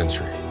 21st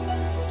century.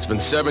 It's been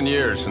 7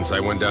 years since I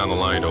went down the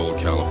line to old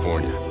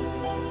California.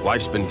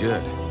 Life's been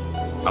good.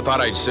 I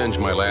thought I'd singe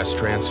my last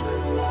trancer,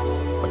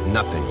 but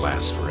nothing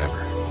lasts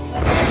forever.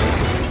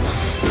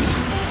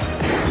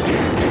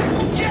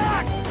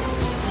 Jack!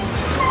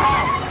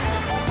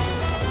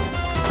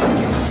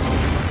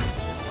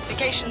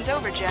 Vacation's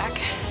over, Jack.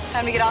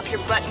 Time to get off your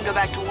butt and go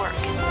back to work.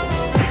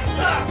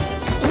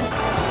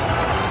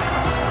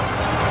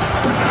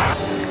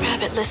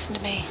 Rabbit, listen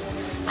to me.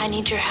 I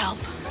need your help.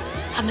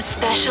 I'm a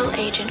special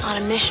agent on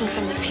a mission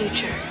from the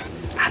future.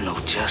 I know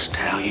just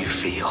how you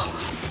feel.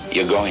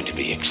 You're going to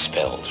be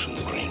expelled from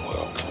the Green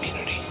World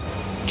community.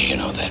 Do you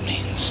know what that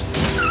means?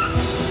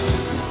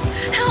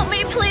 Help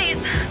me,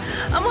 please.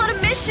 I'm on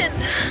a mission.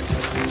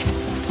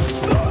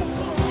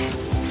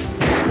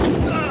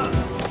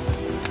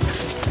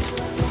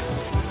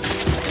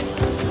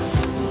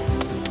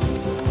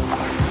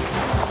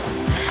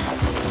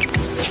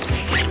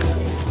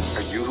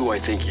 Are you who I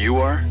think you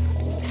are?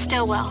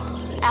 Stillwell.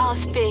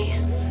 Alice B.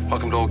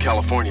 Welcome to old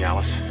California,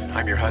 Alice.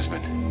 I'm your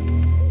husband,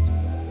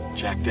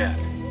 Jack Death.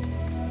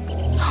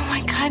 Oh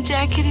my God,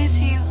 Jack, it is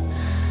you.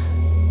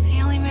 The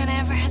only man I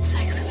ever had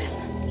sex with.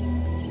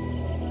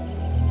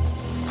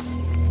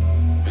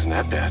 Wasn't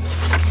that bad?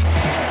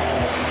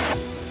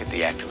 Get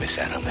the activists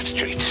out on the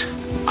streets.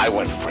 I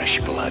want fresh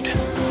blood.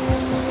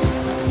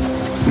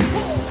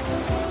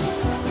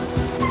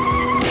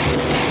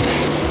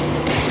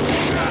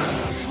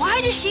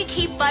 Why does she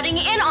keep butting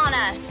in on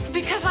us?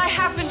 Because I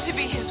happen to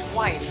be his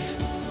wife.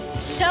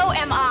 So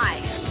am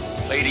I.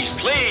 Ladies,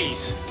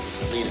 please!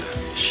 Lena,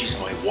 she's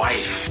my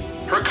wife.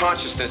 Her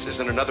consciousness is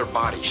in another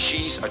body.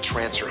 She's a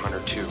trancer hunter,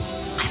 too.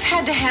 I've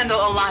had to handle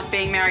a lot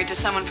being married to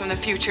someone from the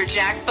future,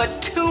 Jack,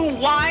 but 2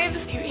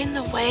 wives? You're in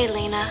the way,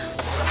 Lena.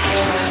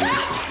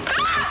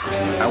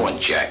 I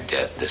want Jack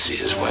Death to see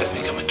his wife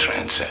become a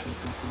trancer.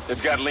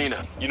 They've got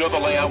Lena. You know the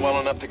layout well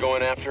enough to go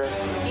in after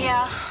her?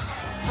 Yeah,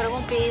 but it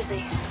won't be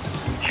easy.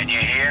 Can you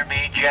hear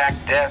me, Jack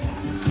Death?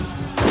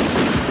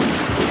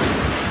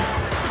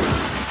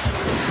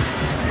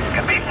 It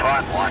can be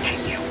fun watching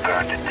you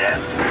burn to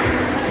death.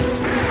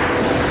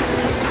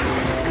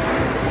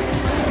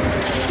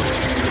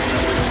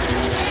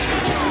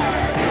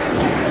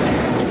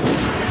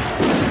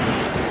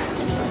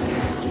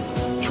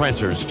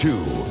 Trancers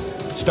 2,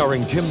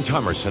 starring Tim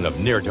Thomerson of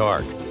Near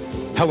Dark,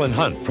 Helen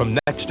Hunt from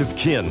Next of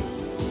Kin,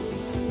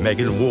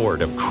 Megan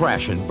Ward of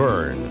Crash and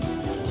Burn,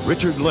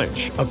 Richard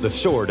Lynch of The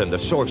Sword and the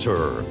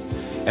Sorcerer,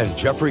 and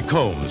Jeffrey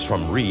Combs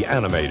from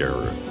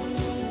Reanimator.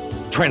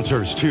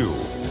 Trancers 2,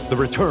 the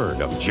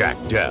return of Jack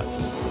Death.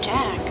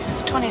 Jack,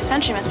 the 20th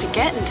century must be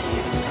getting to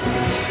you.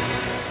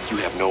 You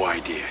have no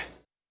idea.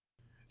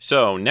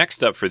 So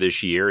next up for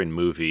this year in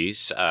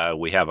movies,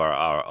 we have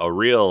a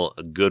real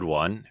good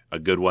one, a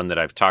good one that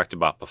I've talked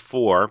about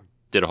before.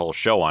 Did a whole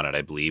show on it,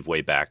 I believe,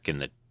 way back in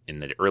the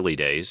early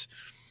days.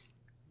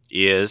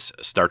 Is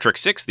Star Trek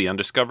VI: The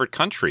Undiscovered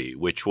Country,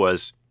 which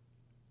was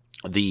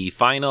the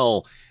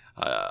final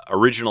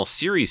original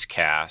series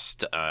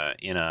cast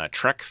in a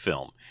Trek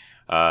film.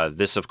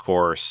 This, of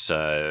course,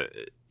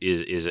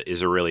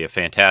 is a really a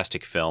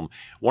fantastic film.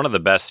 One of the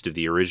best of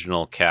the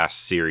original cast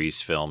series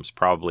films,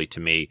 probably to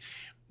me.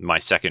 My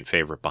second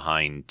favorite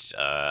behind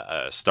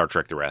Star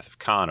Trek The Wrath of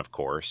Khan, of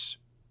course.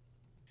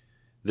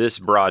 This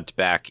brought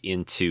back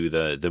into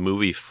the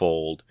movie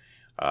fold,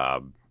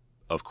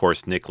 of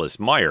course, Nicholas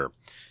Meyer.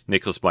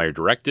 Nicholas Meyer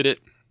directed it.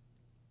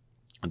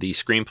 The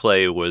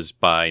screenplay was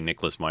by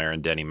Nicholas Meyer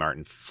and Denny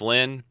Martin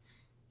Flynn,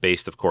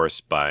 based, of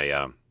course, by,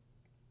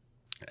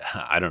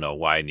 I don't know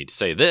why I need to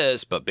say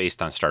this, but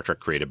based on Star Trek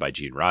created by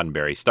Gene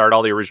Roddenberry. Starred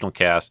all the original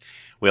cast.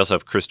 We also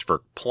have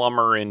Christopher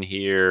Plummer in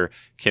here,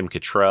 Kim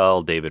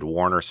Cattrall, David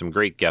Warner, some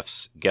great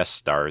guest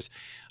stars.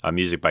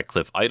 Music by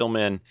Cliff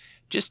Eidelman.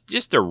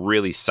 Just a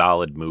really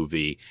solid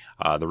movie.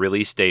 The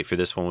release date for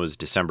this one was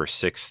December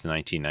 6th,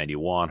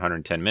 1991,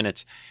 110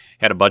 minutes.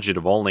 Had a budget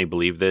of only,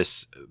 believe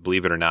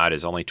it or not,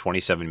 is only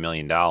 $27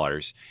 million.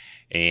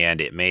 And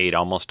it made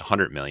almost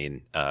 $100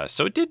 million.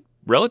 So it did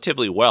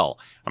relatively well.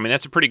 I mean,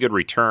 that's a pretty good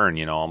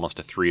return, almost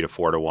a 3 to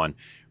 4 to 1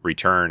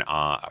 return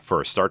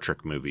for a Star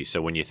Trek movie.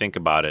 So when you think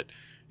about it,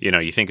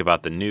 you think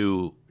about the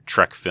new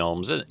Trek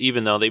films,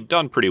 even though they've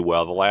done pretty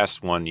well. The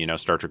last one,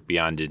 Star Trek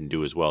Beyond didn't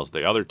do as well as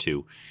the other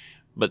two.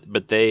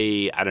 But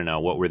they, I don't know,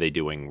 what were they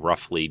doing?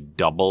 Roughly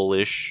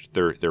double-ish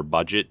their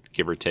budget,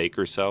 give or take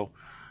or so.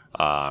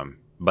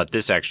 But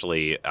this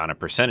actually, on a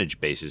percentage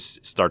basis,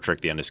 Star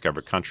Trek: The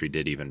Undiscovered Country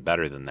did even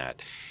better than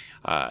that.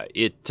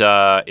 It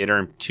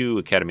earned 2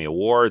 Academy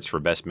Awards for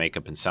Best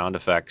Makeup and Sound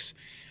Effects.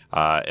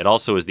 It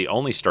also is the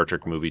only Star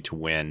Trek movie to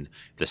win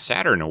the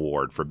Saturn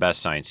Award for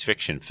Best Science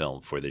Fiction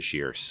Film for this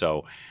year.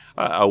 So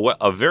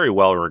a very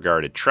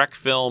well-regarded Trek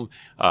film,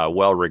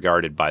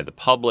 well-regarded by the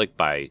public,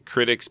 by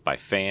critics, by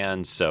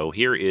fans. So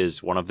here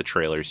is one of the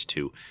trailers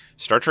to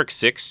Star Trek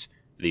VI: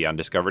 The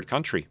Undiscovered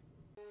Country.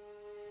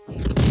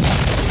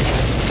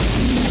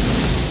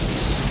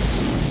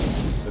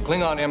 The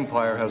Klingon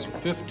Empire has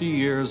 50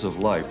 years of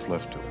life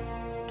left to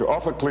it. To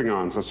offer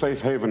Klingons a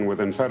safe haven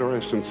within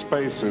Federation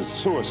space is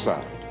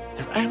suicide.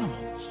 They're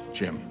animals.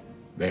 Jim,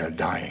 they are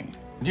dying.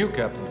 And you,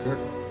 Captain Kirk,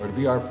 are to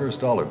be our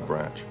first olive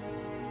branch.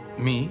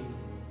 Me?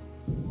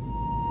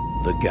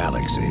 The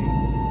galaxy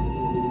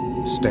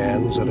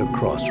stands at a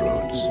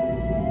crossroads.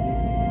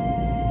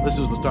 This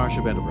is the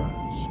Starship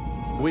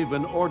Enterprise. We've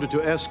been ordered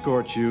to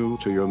escort you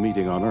to your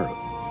meeting on Earth.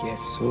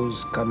 Guess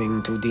who's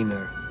coming to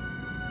dinner?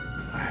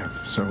 I have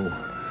so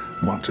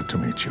wanted to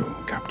meet you,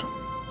 Captain.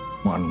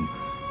 One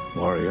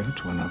warrior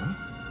to another.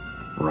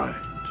 Right.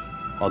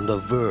 On the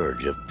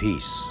verge of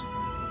peace.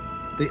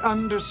 The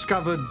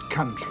undiscovered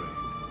country.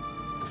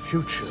 The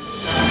future.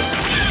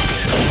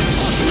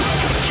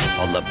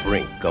 On the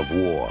brink of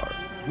war.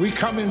 We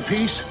come in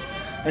peace,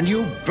 and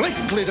you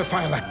blatantly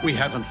defy that. We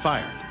haven't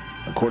fired.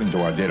 According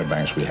to our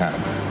databanks we have,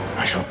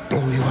 I shall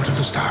blow you out of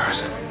the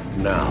stars.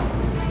 Now,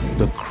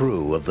 the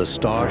crew of the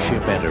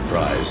Starship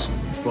Enterprise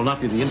will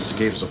not be the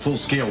instigators of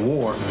full-scale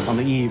war on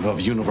the eve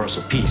of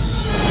universal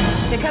peace.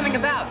 They're coming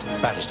about.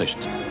 Battle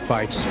stations.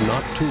 Fights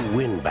not to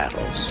win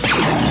battles.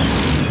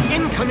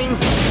 Incoming.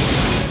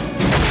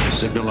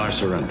 Signal our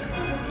surrender.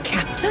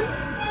 Captain?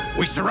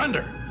 We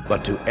surrender.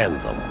 But to end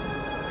them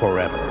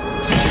forever.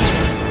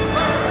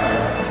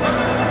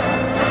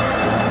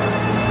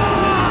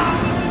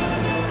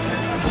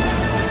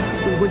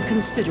 We would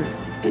consider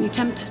an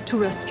attempt to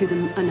rescue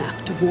them an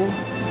act of war.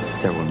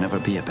 There will never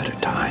be a better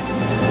time.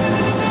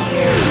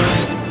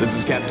 This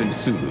is Captain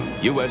Sulu,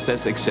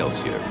 USS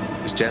Excelsior.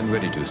 We stand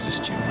ready to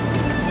assist you.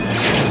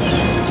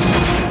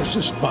 This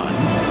is fun.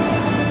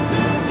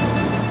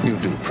 You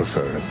do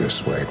prefer it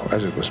this way,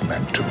 as it was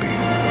meant to be.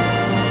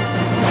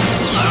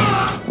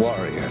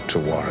 Warrior to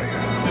warrior.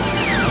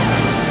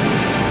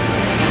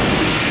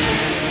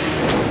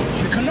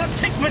 You cannot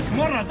take much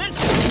more of this.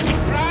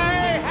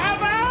 Cry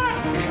havoc!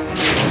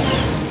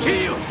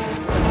 Kill!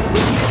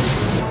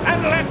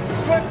 And let's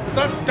slip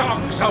the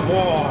dogs of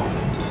war.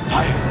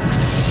 Fire!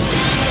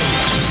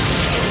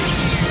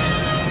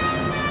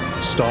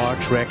 Star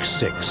Trek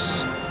VI: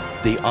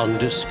 The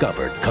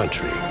Undiscovered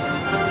Country.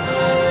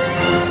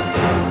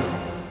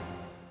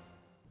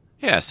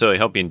 Yeah, so I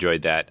hope you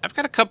enjoyed that. I've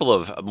got a couple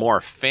of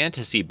more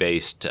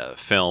fantasy-based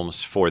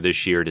films for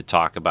this year to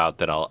talk about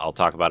that I'll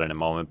talk about in a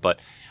moment, but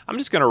I'm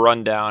just going to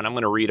run down. I'm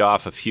going to read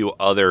off a few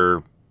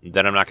other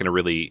that I'm not going to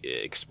really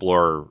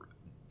explore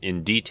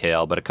in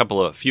detail, but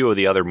a few of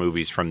the other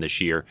movies from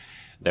this year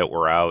that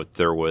were out.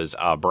 There was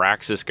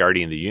Braxis,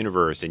 Guardian of the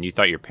Universe, and You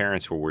Thought Your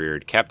Parents Were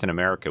Weird, Captain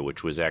America,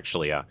 which was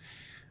actually I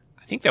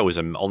think that was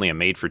only a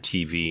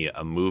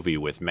made-for-TV movie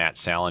with Matt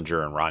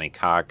Salinger and Ronnie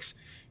Cox.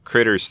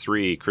 Critters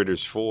 3,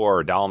 Critters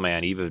 4,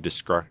 Dollman, Eve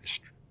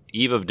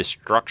of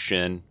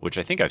Destruction, which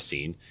I think I've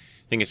seen.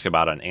 I think it's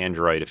about an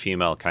android, a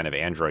female kind of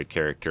android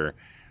character.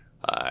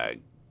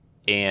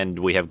 And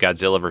we have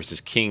Godzilla vs.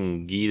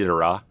 King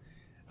Ghidorah,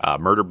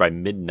 Murder by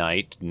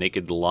Midnight,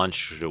 Naked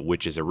Lunch,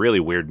 which is a really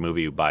weird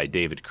movie by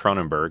David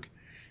Cronenberg,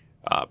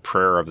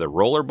 Prayer of the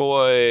Roller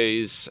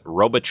Boys,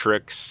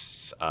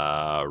 Robotrix,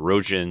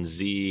 Rojin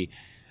Z,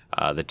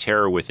 The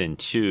Terror Within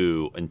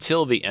 2,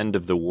 Until the End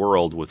of the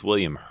World with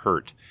William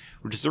Hurt,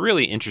 which is a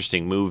really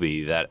interesting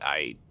movie that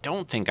I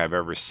don't think I've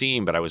ever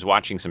seen, but I was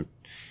watching some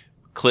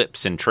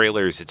clips and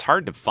trailers. It's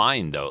hard to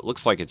find, though. It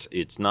looks like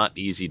it's not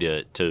easy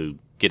to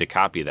get a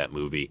copy of that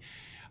movie.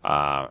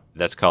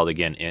 That's called,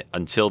 again,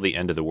 Until the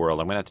End of the World.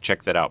 I'm going to have to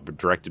check that out, but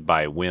directed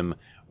by Wim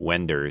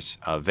Wenders.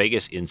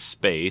 Vegas in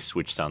Space,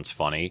 which sounds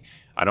funny.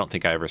 I don't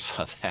think I ever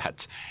saw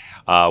that.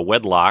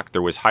 Wedlock.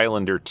 There was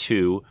Highlander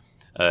 2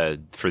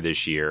 for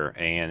this year,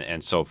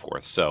 and so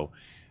forth. So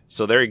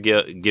there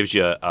it gives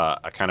you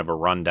a kind of a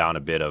rundown a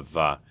bit of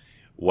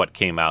what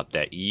came out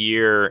that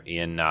year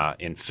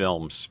in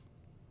films.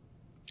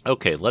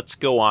 Okay, let's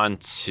go on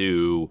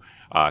to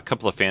a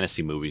couple of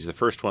fantasy movies. The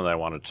first one that I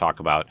want to talk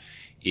about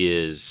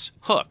is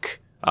Hook.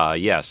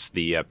 Yes,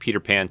 the Peter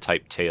Pan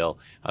type tale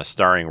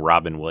starring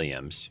Robin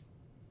Williams.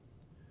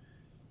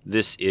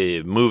 This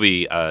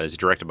movie is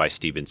directed by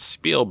Steven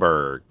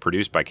Spielberg,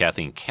 produced by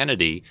Kathleen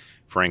Kennedy,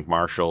 Frank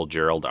Marshall,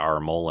 Gerald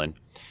R. Mullen.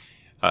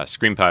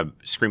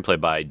 Screenplay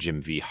by Jim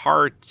V.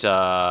 Hart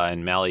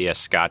and Malia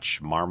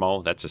Scotch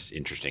Marmo. That's an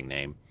interesting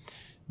name.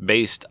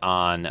 Based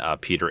on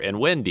Peter and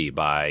Wendy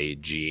by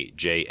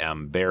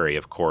J.M. Barrie.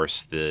 Of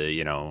course, the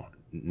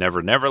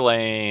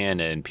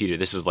Neverland, and Peter.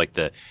 This is like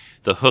the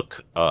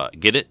hook.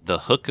 Get it? The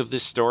hook of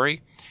this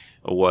story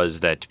was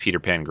that Peter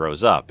Pan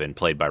grows up, and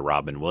played by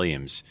Robin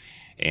Williams,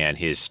 and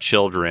his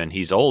children.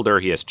 He's older.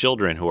 He has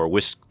children who are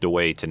whisked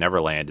away to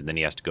Neverland, and then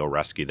he has to go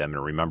rescue them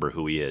and remember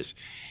who he is.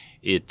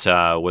 It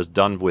was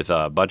done with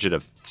a budget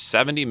of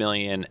 $70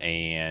 million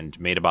and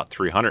made about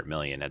 $300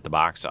 million at the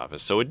box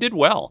office, so it did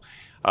well.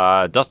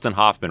 Dustin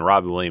Hoffman,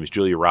 Robin Williams,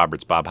 Julia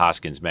Roberts, Bob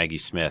Hoskins, Maggie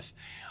Smith,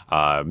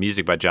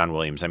 music by John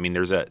Williams. I mean,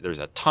 there's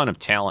a ton of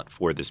talent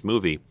for this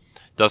movie.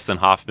 Dustin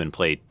Hoffman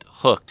played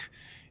Hook,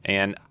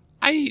 and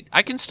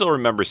I can still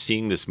remember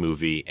seeing this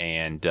movie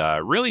and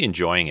really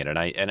enjoying it. And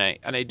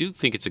I do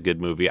think it's a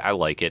good movie. I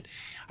like it.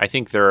 I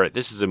think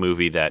this is a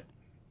movie that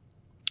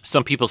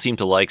some people seem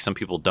to like, some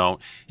people don't.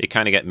 It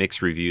kind of got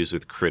mixed reviews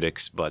with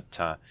critics, but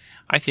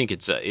I think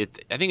it's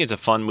a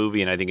fun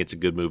movie, and I think it's a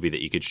good movie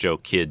that you could show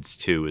kids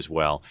too as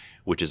well,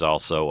 which is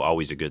also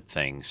always a good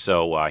thing.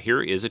 So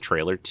here is a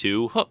trailer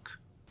to Hook.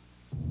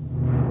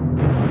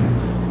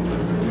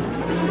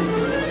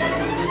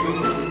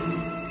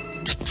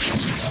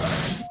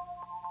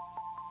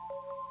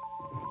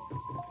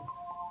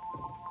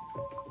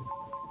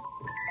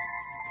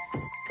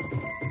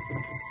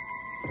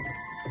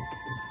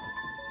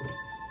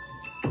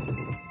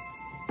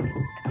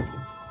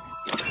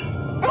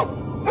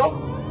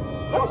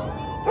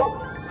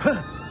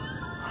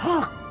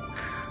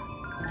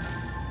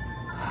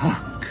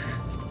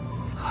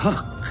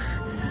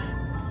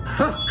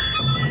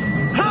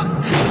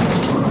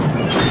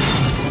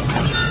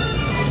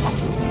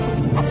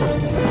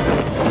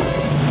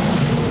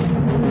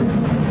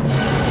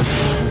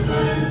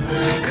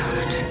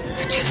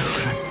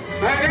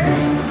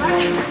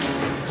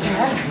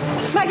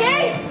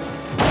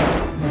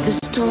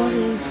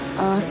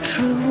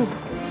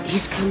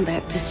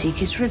 To seek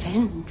his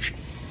revenge.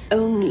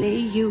 Only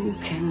you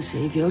can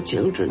save your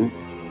children.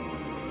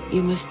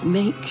 You must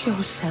make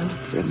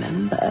yourself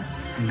remember.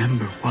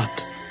 Remember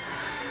what?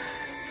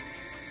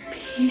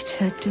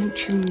 Peter,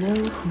 don't you know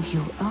who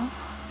you are?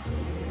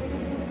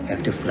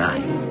 Have to fly.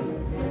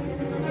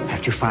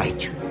 Have to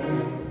fight.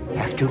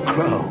 Have to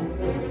crow.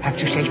 Have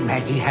to save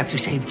Maggie. Have to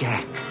save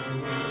Jack.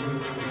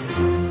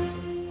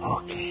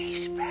 Okay,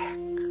 he's back.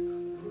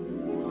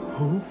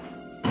 Who?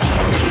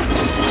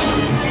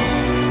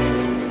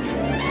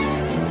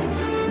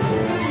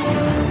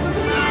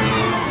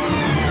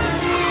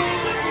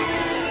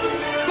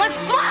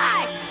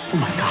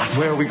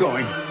 Where are we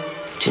going?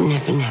 To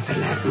Never Never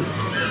Land.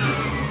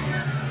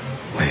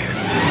 Where?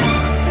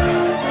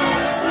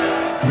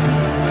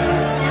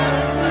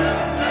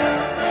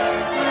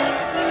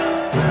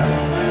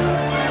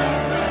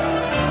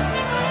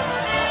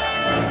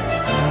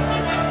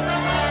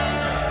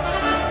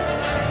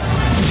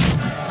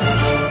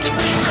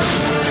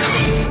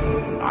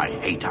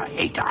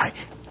 I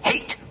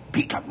hate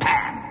Peter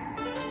Pan.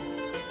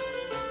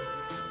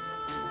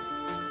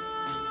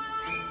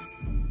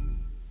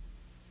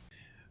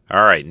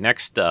 All right,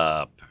 next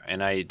up,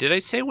 and did I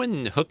say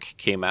when Hook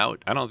came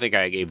out? I don't think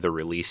I gave the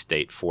release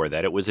date for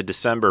that. It was a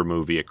December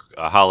movie,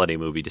 a holiday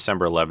movie,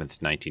 December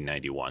 11th,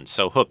 1991.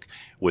 So Hook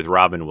with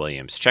Robin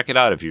Williams. Check it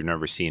out if you've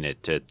never seen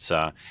it. It's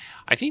I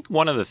think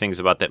one of the things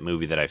about that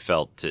movie that I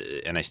felt,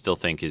 and I still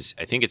think is,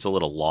 I think it's a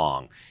little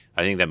long.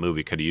 I think that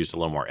movie could have used a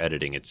little more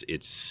editing.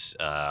 It's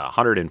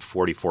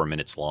 144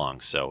 minutes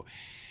long, so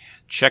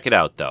check it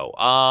out though.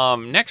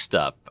 Next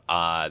up.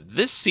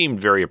 This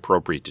seemed very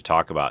appropriate to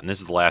talk about, and this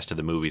is the last of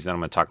the movies. Then I'm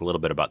going to talk a little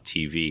bit about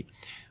TV.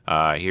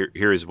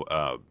 Here is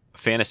a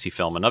fantasy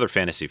film, another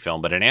fantasy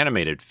film, but an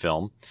animated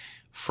film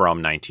from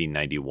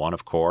 1991,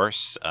 of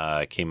course.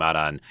 Came out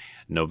on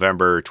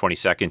November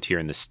 22nd here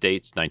in the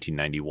States,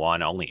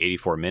 1991. Only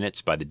 84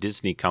 minutes by the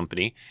Disney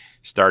Company.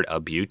 Starred a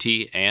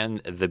Beauty and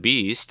the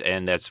Beast,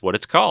 and that's what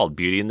it's called,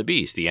 Beauty and the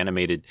Beast, the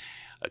animated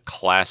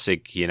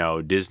classic,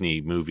 Disney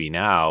movie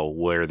now,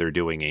 where they're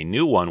doing a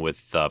new one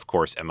with, of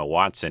course, Emma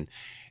Watson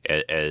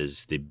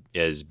as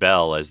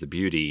Belle, as the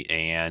Beauty,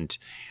 and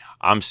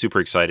I'm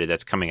super excited.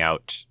 That's coming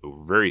out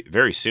very,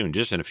 very soon,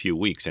 just in a few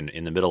weeks,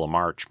 in the middle of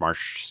March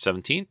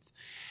 17th,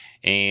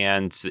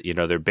 and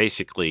they're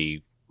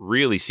basically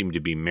really seem to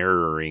be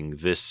mirroring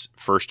this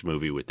first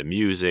movie with the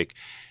music,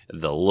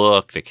 the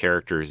look, the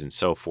characters, and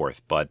so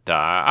forth. But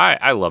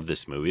I love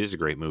this movie. This is a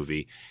great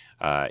movie.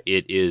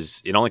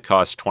 It only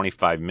cost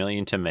 $25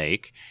 million to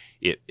make.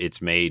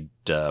 It's made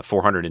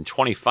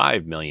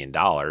 $425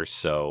 million,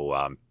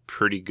 so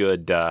pretty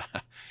good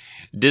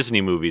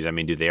Disney movies. I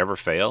mean, do they ever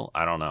fail?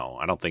 I don't know.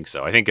 I don't think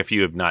so. I think a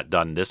few have not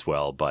done this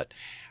well, but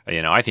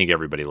I think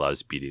everybody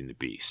loves Beauty and the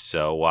Beast.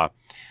 So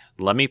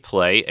let me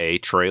play a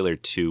trailer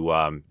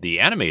to the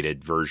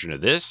animated version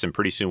of this, and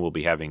pretty soon we'll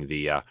be having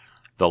the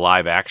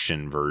live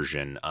action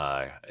version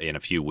in a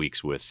few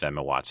weeks with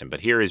Emma Watson.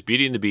 But here is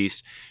Beauty and the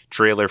Beast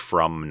trailer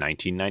from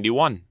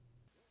 1991.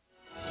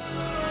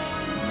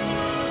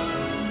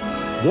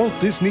 Walt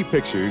Disney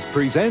Pictures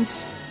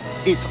presents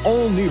its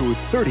all-new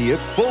 30th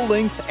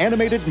full-length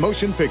animated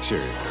motion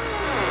picture.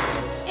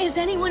 Is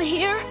anyone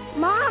here?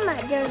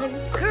 Mama, there's a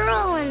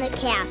girl in the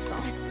castle.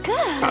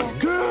 good. A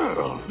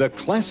girl! The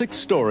classic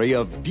story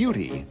of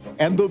Beauty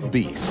and the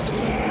Beast.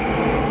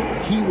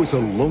 He was a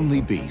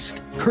lonely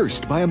beast,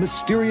 cursed by a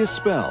mysterious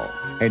spell,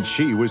 and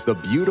she was the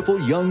beautiful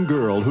young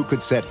girl who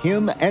could set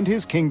him and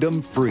his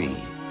kingdom free.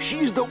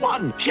 She's the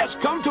one. She has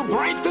come to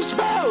break the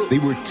spell. They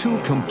were two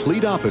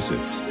complete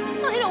opposites.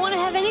 I don't want to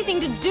have anything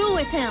to do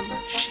with him.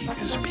 She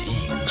is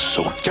being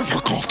so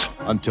difficult.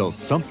 Until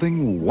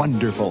something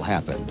wonderful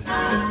happened.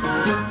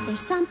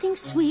 There's something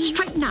sweet.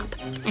 Straighten up.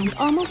 And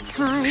almost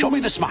kind. Show me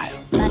the smile.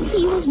 But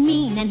he was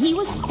mean and he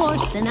was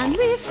coarse and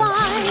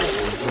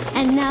unrefined.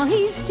 And now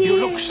he's dear.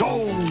 You look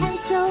so... And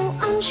so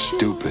unsure.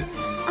 Stupid.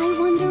 I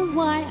wonder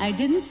why I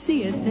didn't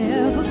see it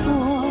there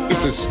before.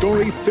 It's a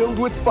story filled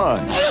with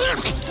fun.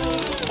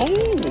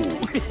 Oh,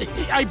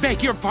 I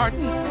beg your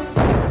pardon.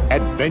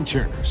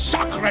 Adventure.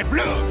 Sacre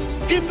bleu!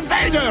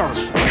 Invaders!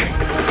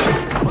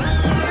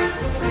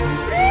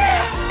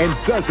 And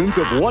dozens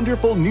of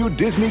wonderful new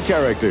Disney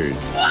characters.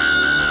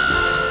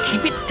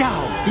 Keep it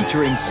down.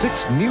 Featuring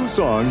 6 new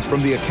songs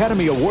from the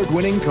Academy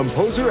Award-winning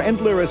composer and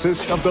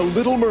lyricist of The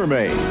Little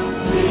Mermaid.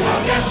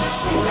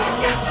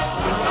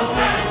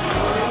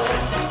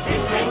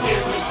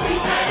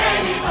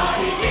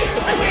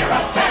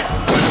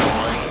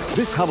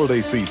 This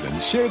holiday season,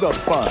 share the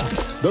fun,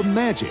 the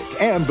magic,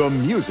 and the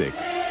music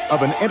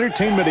of an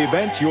entertainment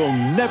event you'll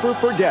never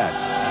forget.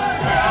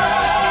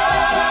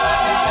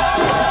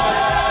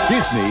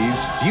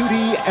 Disney's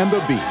Beauty and the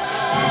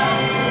Beast.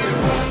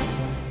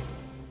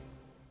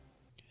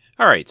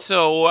 All right,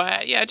 so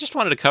I just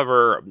wanted to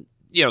cover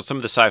some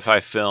of the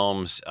sci-fi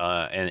films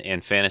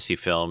and fantasy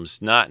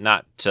films. Not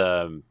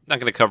going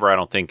to cover, I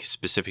don't think,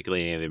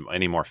 specifically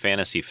any more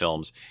fantasy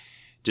films.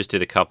 Just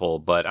did a couple,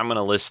 but I'm going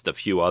to list a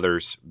few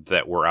others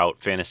that were out,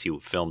 fantasy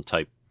film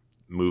type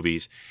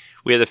movies.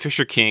 We had The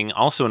Fisher King,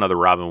 also another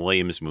Robin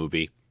Williams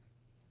movie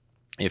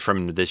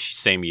from this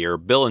same year.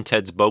 Bill and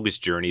Ted's Bogus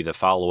Journey, the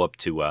follow-up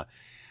to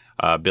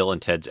Bill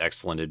and Ted's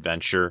Excellent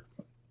Adventure.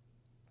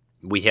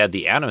 We had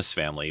The Addams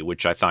Family,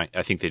 which I think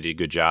they did a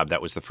good job.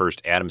 That was the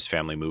first Addams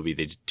Family movie.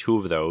 They did 2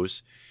 of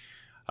those.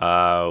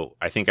 I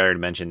think I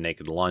already mentioned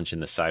Naked Lunch in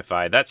the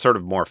sci-fi. That's sort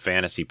of more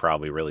fantasy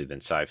probably really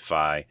than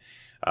sci-fi.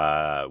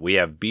 We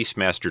have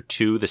Beastmaster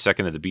 2, the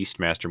second of the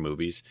Beastmaster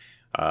movies,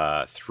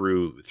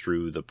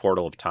 through the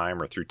portal of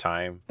time or through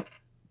time. I'm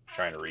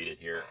trying to read it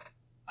here.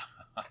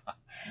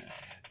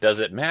 Does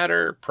it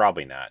matter?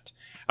 Probably not.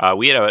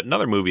 We had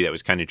another movie that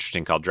was kind of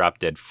interesting called Drop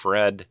Dead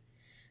Fred.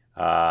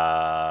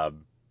 That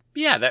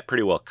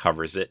pretty well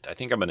covers it. I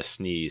think I'm going to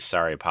sneeze.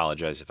 Sorry,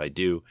 apologize if I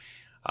do.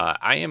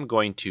 I am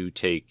going to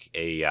take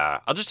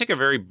I'll just take a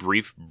very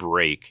brief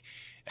break.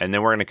 And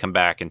then we're going to come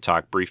back and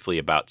talk briefly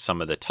about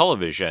some of the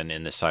television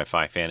in the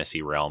sci-fi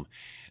fantasy realm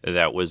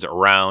that was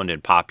around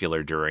and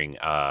popular during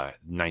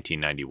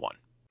 1991.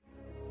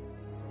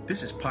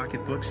 This is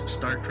Pocketbook's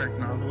Star Trek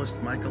novelist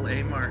Michael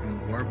A.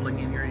 Martin warbling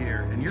in your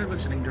ear, and you're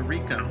listening to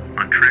Rico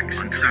on Treks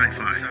and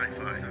Sci-Fi.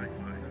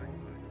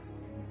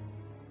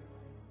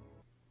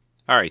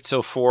 All right, so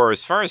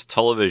as far as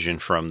television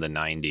from the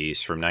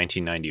 90s, from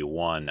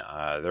 1991,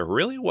 there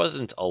really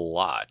wasn't a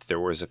lot. There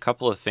was a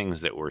couple of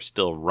things that were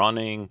still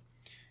running.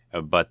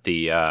 But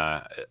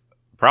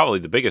probably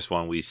the biggest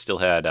one we still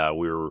had,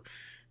 we were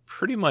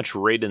pretty much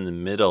right in the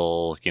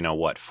middle,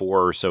 4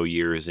 or so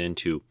years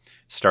into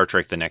Star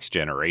Trek The Next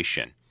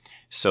Generation.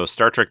 So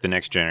Star Trek The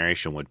Next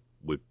Generation would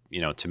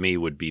to me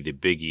would be the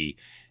biggie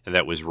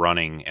that was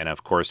running. And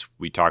of course,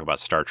 we talk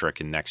about Star Trek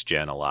and Next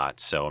Gen a lot,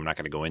 so I'm not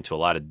going to go into a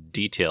lot of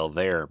detail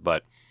there.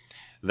 But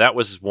that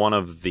was one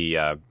of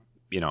the,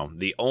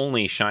 the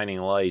only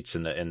shining lights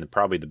and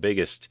probably the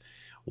biggest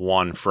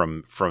one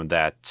from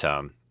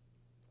that.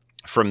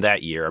 From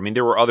that year. I mean,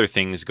 there were other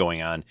things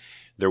going on.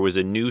 There was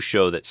a new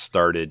show that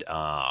started,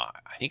 I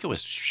think it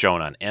was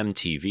shown on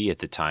MTV at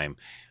the time,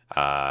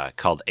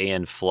 called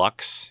Aeon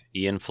Flux.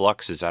 Aeon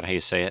Flux, is that how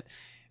you say it?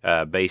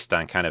 Based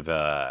on kind of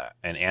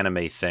an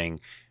anime thing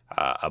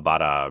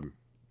about a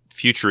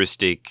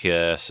futuristic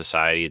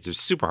society. It's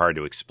super hard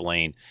to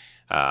explain.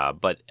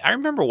 But I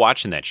remember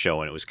watching that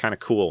show, and it was kind of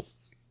cool.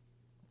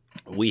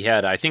 We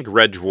had, I think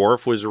Red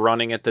Dwarf was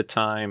running at the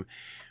time.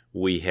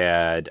 We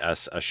had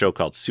a show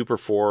called Super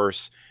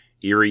Force,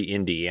 Erie,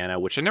 Indiana,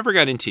 which I never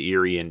got into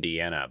Erie,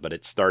 Indiana, but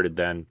it started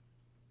then.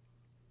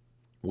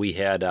 We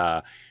had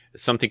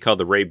something called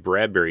the Ray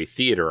Bradbury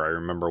Theater. I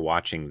remember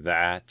watching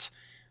that.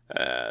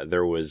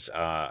 There was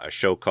a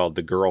show called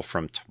The Girl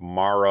from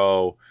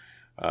Tomorrow.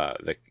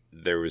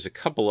 There was a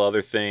couple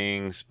other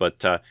things,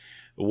 but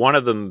one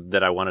of them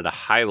that I wanted to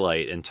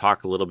highlight and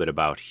talk a little bit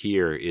about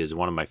here is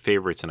one of my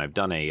favorites, and I've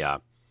done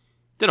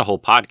did a whole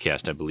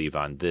podcast, I believe,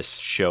 on this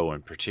show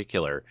in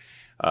particular.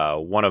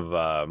 One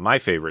of my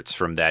favorites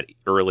from that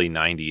early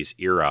 90s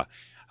era,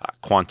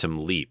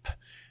 Quantum Leap.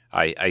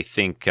 I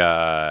think,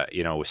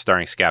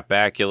 starring Scott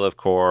Bakula, of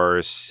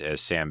course, as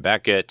Sam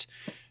Beckett,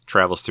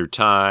 travels through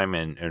time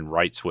and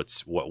writes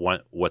what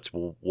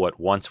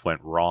once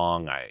went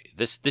wrong.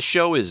 This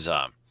show is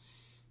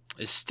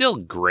still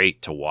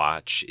great to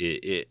watch.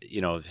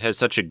 It has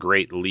such a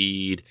great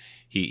lead.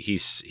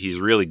 he's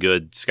really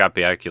good. Scott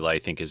Bakula, I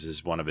think,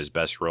 is one of his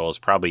best roles,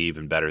 probably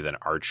even better than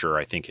Archer.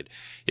 I think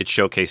it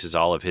showcases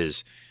all of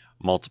his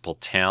multiple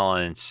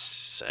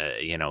talents.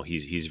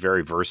 He's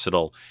very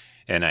versatile,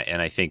 and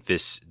I think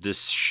this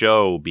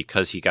show,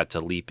 because he got to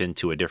leap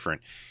into a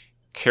different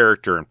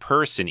character and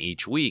person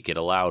each week, it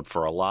allowed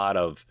for a lot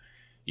of,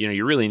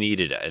 you really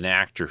needed an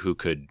actor who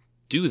could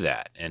do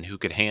that and who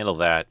could handle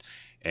that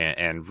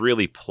and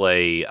really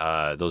play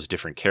those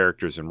different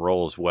characters and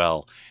roles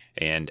well.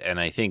 And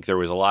I think there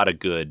was a lot of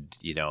good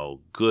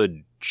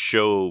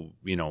show,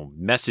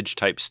 message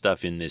type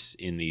stuff in this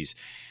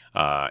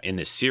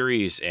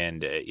series.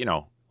 And,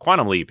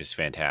 Quantum Leap is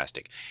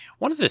fantastic.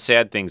 One of the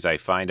sad things I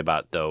find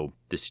about, though,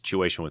 the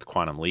situation with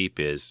Quantum Leap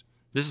is,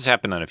 this has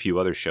happened on a few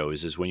other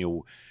shows, is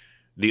when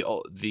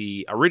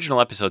the original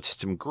episodes had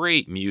some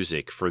great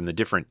music from the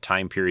different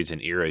time periods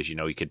and eras.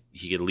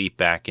 He could leap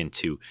back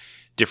into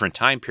different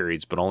time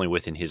periods, but only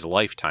within his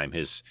lifetime.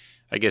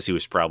 I guess he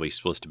was probably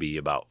supposed to be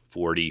about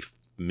 40,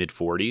 mid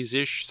 40s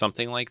ish,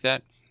 something like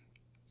that.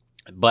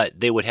 But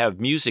they would have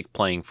music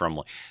playing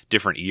from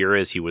different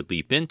eras he would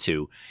leap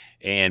into,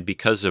 and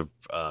because of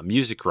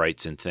music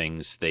rights and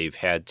things, they've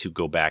had to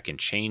go back and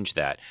change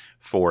that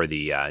for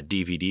the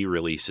DVD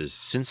releases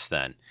since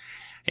then.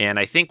 And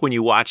I think when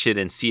you watch it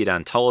and see it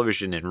on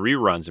television and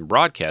reruns and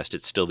broadcast,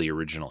 it's still the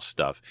original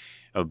stuff.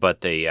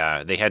 But they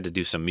had to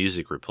do some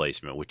music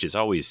replacement, which is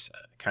always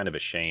kind of a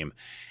shame.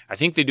 I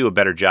think they do a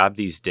better job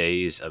these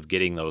days of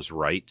getting those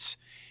rights,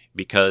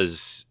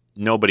 because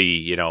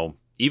nobody,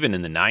 even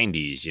in the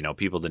 90s,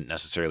 people didn't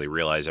necessarily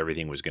realize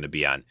everything was going to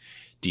be on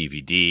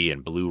DVD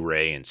and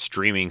Blu-ray and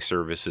streaming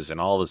services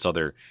and all this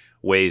other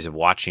ways of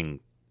watching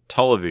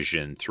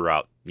television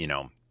throughout,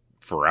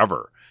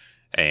 forever.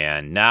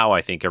 And now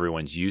I think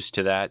everyone's used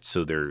to that,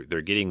 so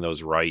they're getting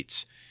those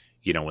rights.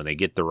 When they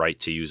get the right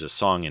to use a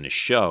song in a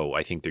show,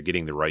 I think they're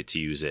getting the right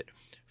to use it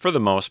for the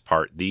most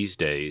part these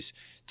days,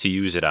 to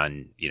use it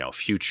on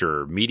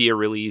future media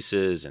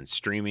releases and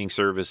streaming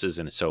services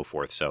and so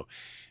forth. So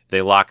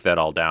they lock that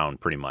all down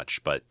pretty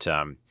much. But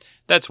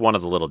that's one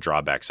of the little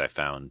drawbacks I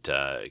found,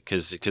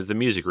 because the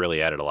music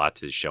really added a lot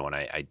to the show,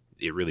 and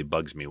it really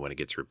bugs me when it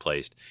gets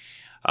replaced.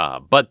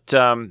 But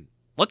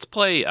let's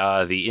play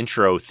the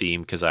intro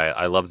theme, because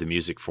I love the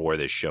music for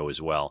this show as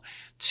well,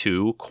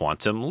 to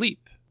Quantum Leap.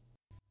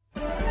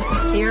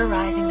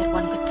 Theorizing that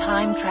one could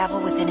time travel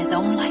within his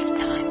own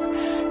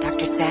lifetime,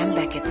 Dr. Sam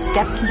Beckett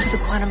stepped into the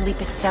Quantum Leap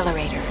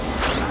accelerator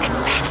and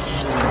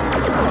vanished.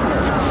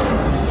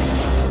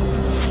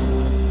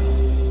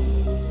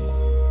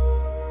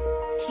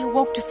 He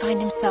awoke to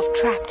find himself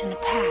trapped in the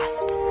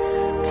past,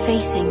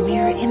 facing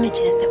mirror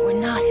images that were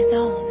not his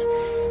own,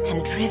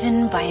 and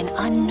driven by an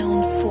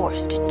unknown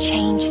force to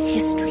change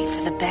history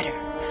for the better.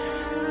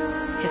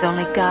 His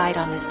only guide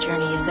on this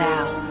journey is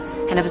Al,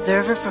 an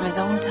observer from his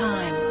own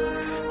time,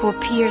 who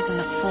appears in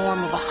the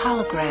form of a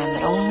hologram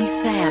that only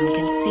Sam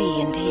can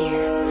see and hear.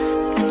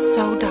 And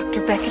so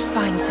Dr. Beckett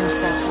finds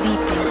himself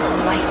leaping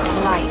from life to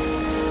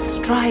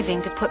life,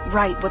 striving to put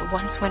right what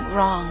once went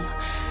wrong,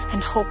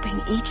 and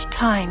hoping each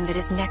time that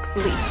his next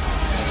leap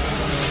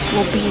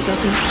will be the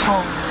leap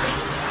home.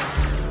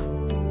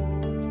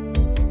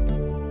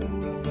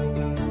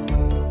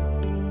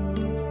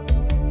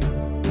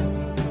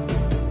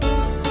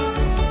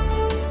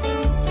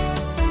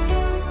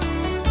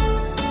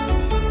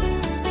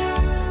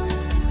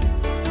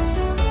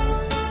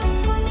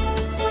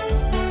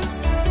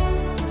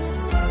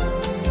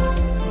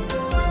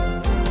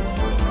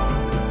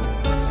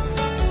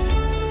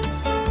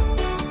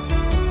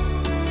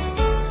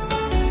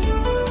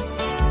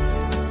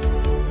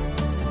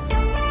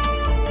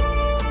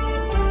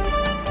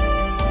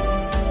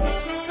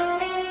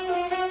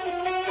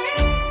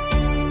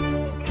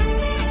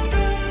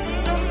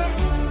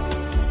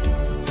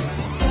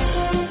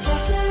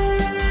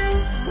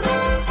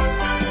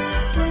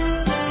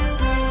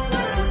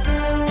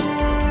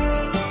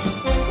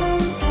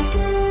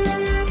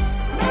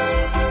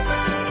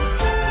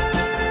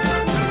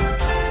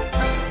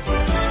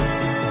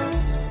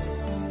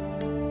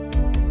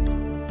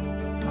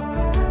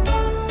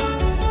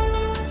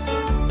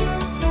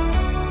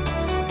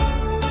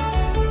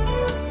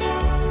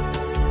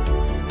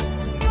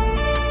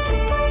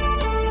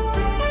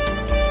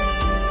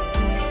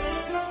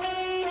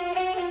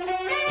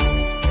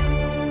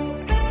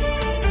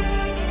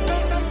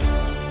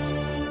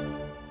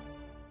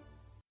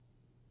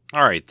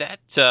 All right, that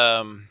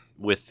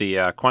with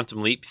the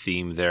Quantum Leap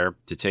theme there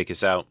to take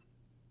us out,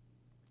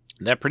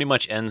 that pretty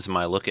much ends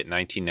my look at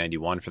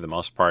 1991 for the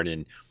most part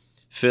in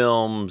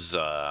films,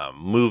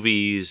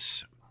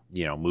 movies.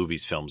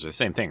 Movies, films are the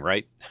same thing,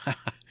 right?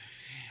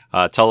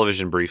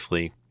 Television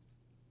briefly.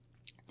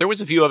 There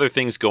was a few other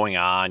things going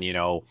on,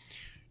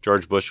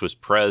 George Bush was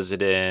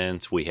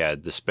president. We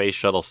had the space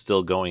shuttle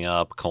still going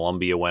up.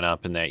 Columbia went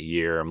up in that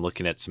year. I'm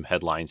looking at some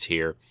headlines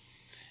here.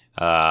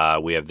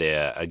 We have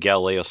the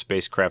Galileo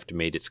spacecraft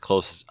made its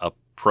closest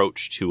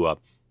approach to a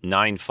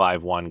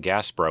 951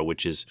 Gaspra,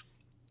 which is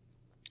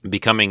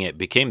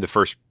became the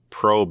first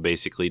probe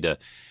basically to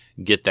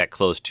get that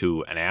close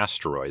to an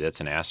asteroid.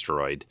 That's an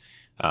asteroid,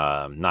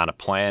 not a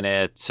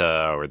planet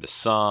or the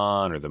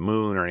sun or the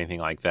moon or anything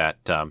like that.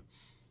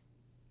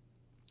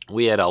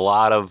 We had a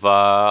lot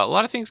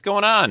of things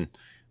going on.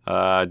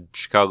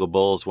 Chicago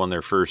Bulls won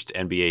their first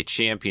NBA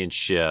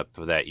championship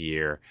that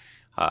year.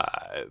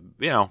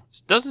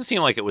 It doesn't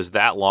seem like it was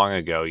that long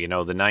ago.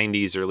 The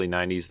 90s, early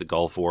 90s, the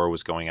Gulf War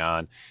was going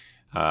on.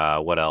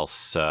 What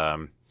else?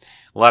 A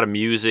lot of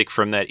music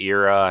from that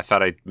era. I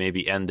thought I'd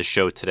maybe end the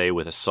show today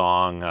with a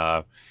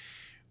song.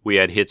 We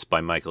had hits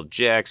by Michael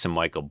Jackson,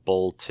 Michael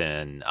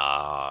Bolton,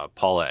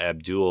 Paula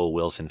Abdul,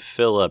 Wilson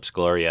Phillips,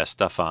 Gloria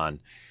Estefan,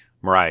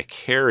 Mariah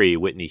Carey,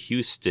 Whitney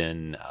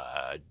Houston,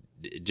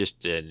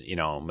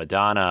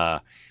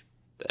 Madonna,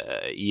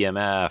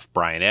 EMF,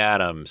 Bryan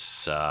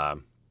Adams,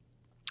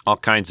 all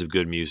kinds of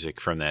good music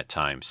from that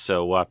time.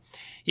 So,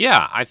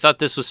 I thought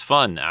this was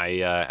fun.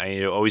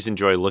 I always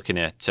enjoy looking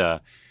at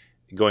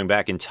going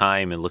back in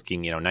time and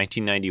looking.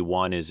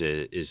 1991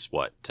 is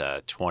what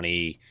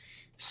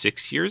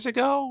 26 years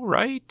ago,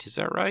 right? Is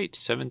that right?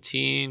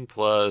 17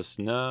 plus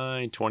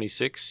 9,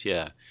 26.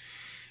 Yeah.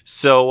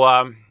 So,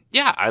 I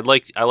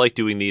like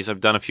doing these.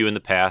 I've done a few in the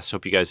past.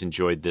 Hope you guys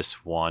enjoyed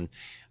this one.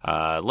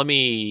 Let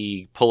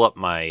me pull up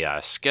my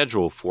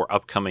schedule for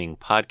upcoming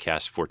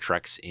podcasts for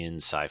Treks in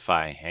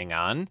Sci-Fi. Hang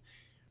on.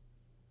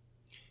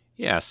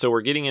 Yeah, so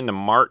we're getting into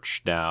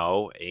March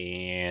now,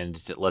 and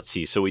let's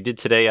see. So we did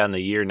today on the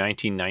year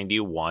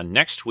 1991.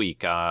 Next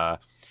week, March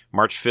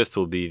 5th,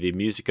 will be the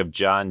music of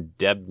John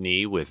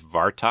Debney with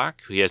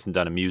Vartok. He hasn't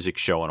done a music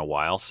show in a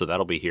while, so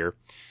that'll be here.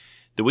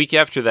 The week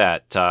after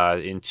that,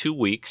 in 2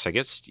 weeks, I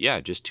guess,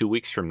 just 2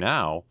 weeks from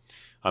now,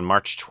 on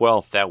March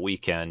 12th, that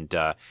weekend,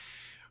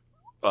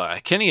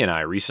 Kenny and I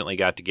recently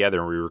got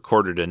together and we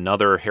recorded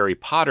another Harry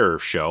Potter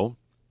show.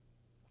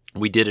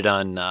 We did it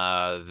on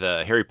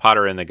the Harry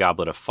Potter and the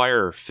Goblet of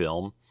Fire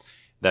film.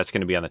 That's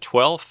going to be on the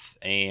 12th.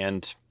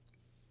 And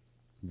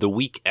the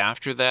week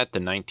after that, the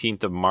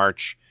 19th of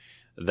March,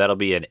 that'll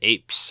be an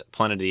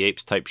Planet of the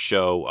Apes type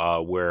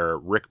show where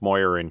Rick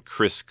Moyer and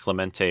Chris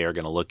Clemente are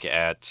going to look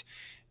at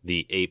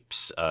the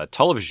Apes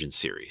television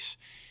series,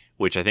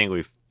 which I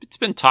think it's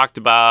been talked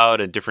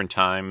about at different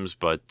times,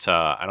 but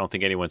I don't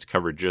think anyone's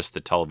covered just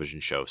the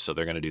television show, so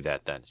they're going to do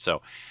that then.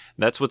 So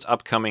that's what's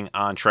upcoming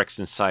on Treks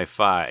in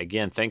Sci-Fi.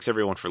 Again, thanks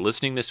everyone for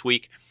listening this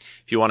week.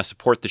 If you want to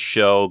support the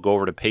show, go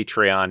over to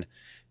Patreon,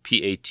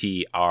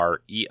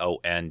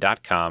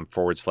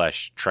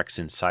 patreon.com/Treks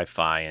in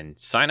Sci-Fi and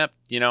sign up,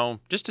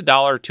 just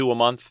 $1 or $2 a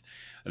month.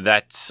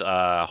 That's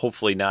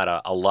hopefully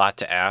not a lot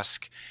to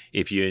ask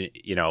if you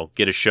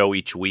get a show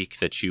each week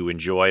that you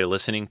enjoy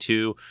listening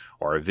to,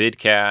 or a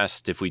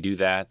vidcast if we do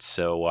that.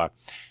 So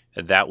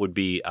that would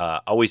be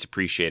always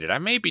appreciated. I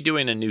may be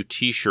doing a new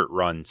t-shirt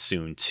run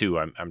soon too.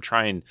 I'm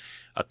trying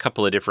a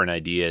couple of different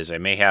ideas. I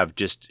may have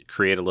just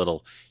create a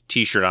little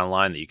t-shirt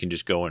online that you can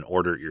just go and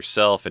order it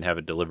yourself and have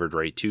it delivered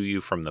right to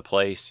you from the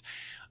place.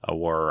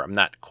 Or I'm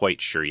not quite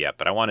sure yet,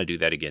 but I want to do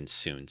that again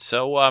soon.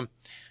 So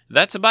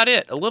that's about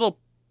it.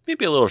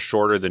 Maybe a little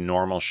shorter than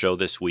normal show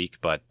this week,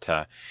 but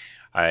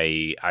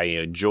I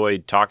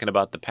enjoyed talking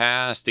about the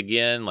past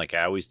again, like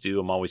I always do.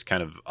 I'm always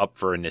kind of up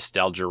for a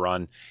nostalgia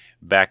run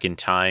back in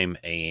time.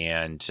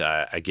 And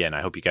again,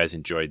 I hope you guys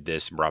enjoyed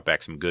this and brought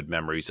back some good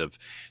memories of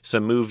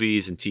some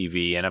movies and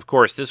TV. And of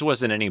course, this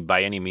wasn't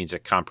by any means a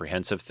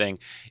comprehensive thing.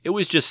 It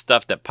was just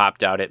stuff that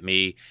popped out at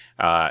me,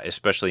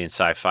 especially in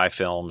sci-fi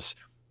films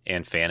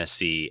and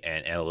fantasy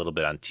and a little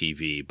bit on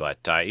TV.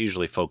 But I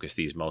usually focus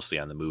these mostly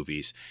on the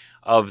movies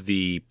of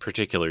the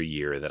particular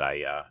year that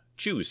I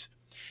choose.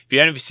 If you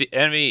have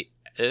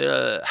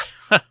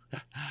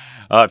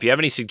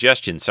any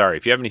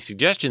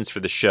suggestions for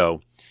the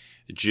show,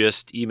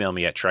 just email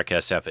me at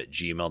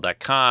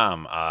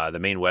treksf@gmail.com. The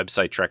main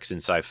website,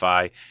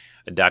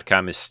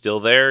 treksinsci-fi.com, is still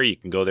there. You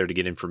can go there to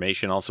get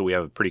information. Also, we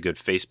have a pretty good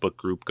Facebook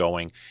group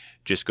going.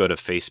 Just go to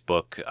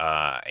Facebook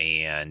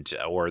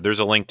or there's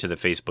a link to the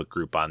Facebook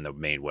group on the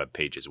main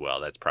webpage as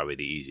well. That's probably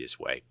the easiest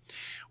way.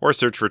 Or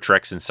search for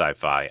Treks in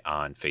Sci-Fi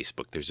on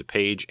Facebook. There's a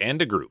page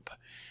and a group.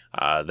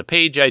 The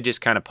page, I just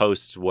kind of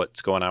post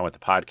what's going on with the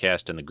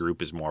podcast, and the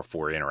group is more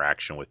for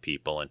interaction with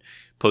people and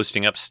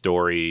posting up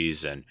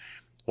stories and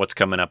what's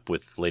coming up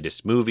with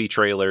latest movie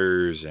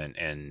trailers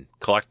and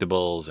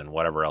collectibles and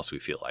whatever else we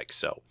feel like.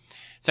 So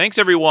thanks,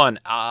 everyone.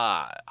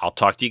 I'll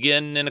talk to you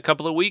again in a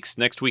couple of weeks.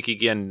 Next week,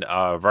 again,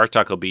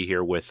 Vartok will be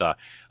here with a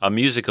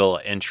musical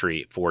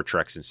entry for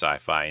Treks in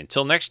Sci-Fi.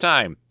 Until next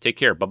time, take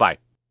care. Bye-bye.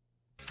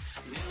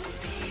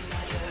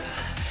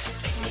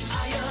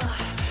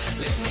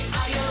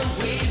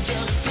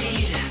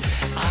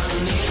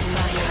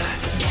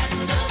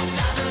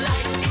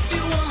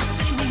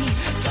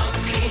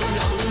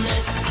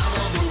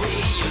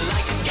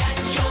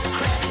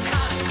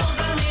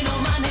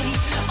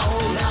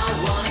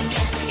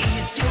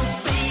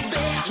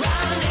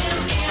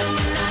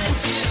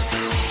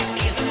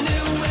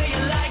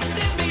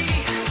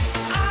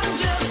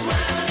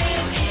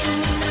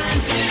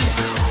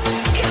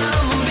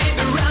 Come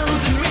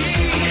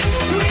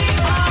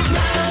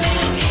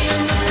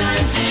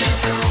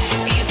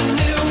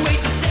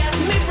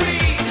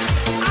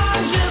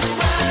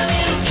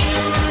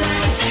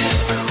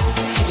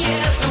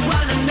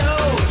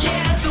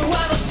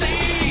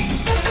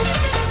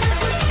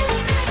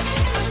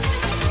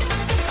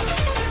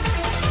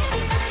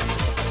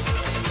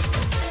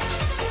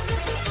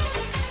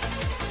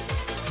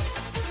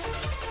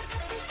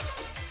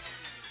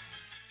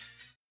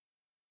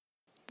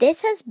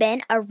This has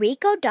been a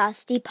Rico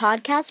Dosty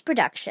podcast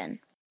production.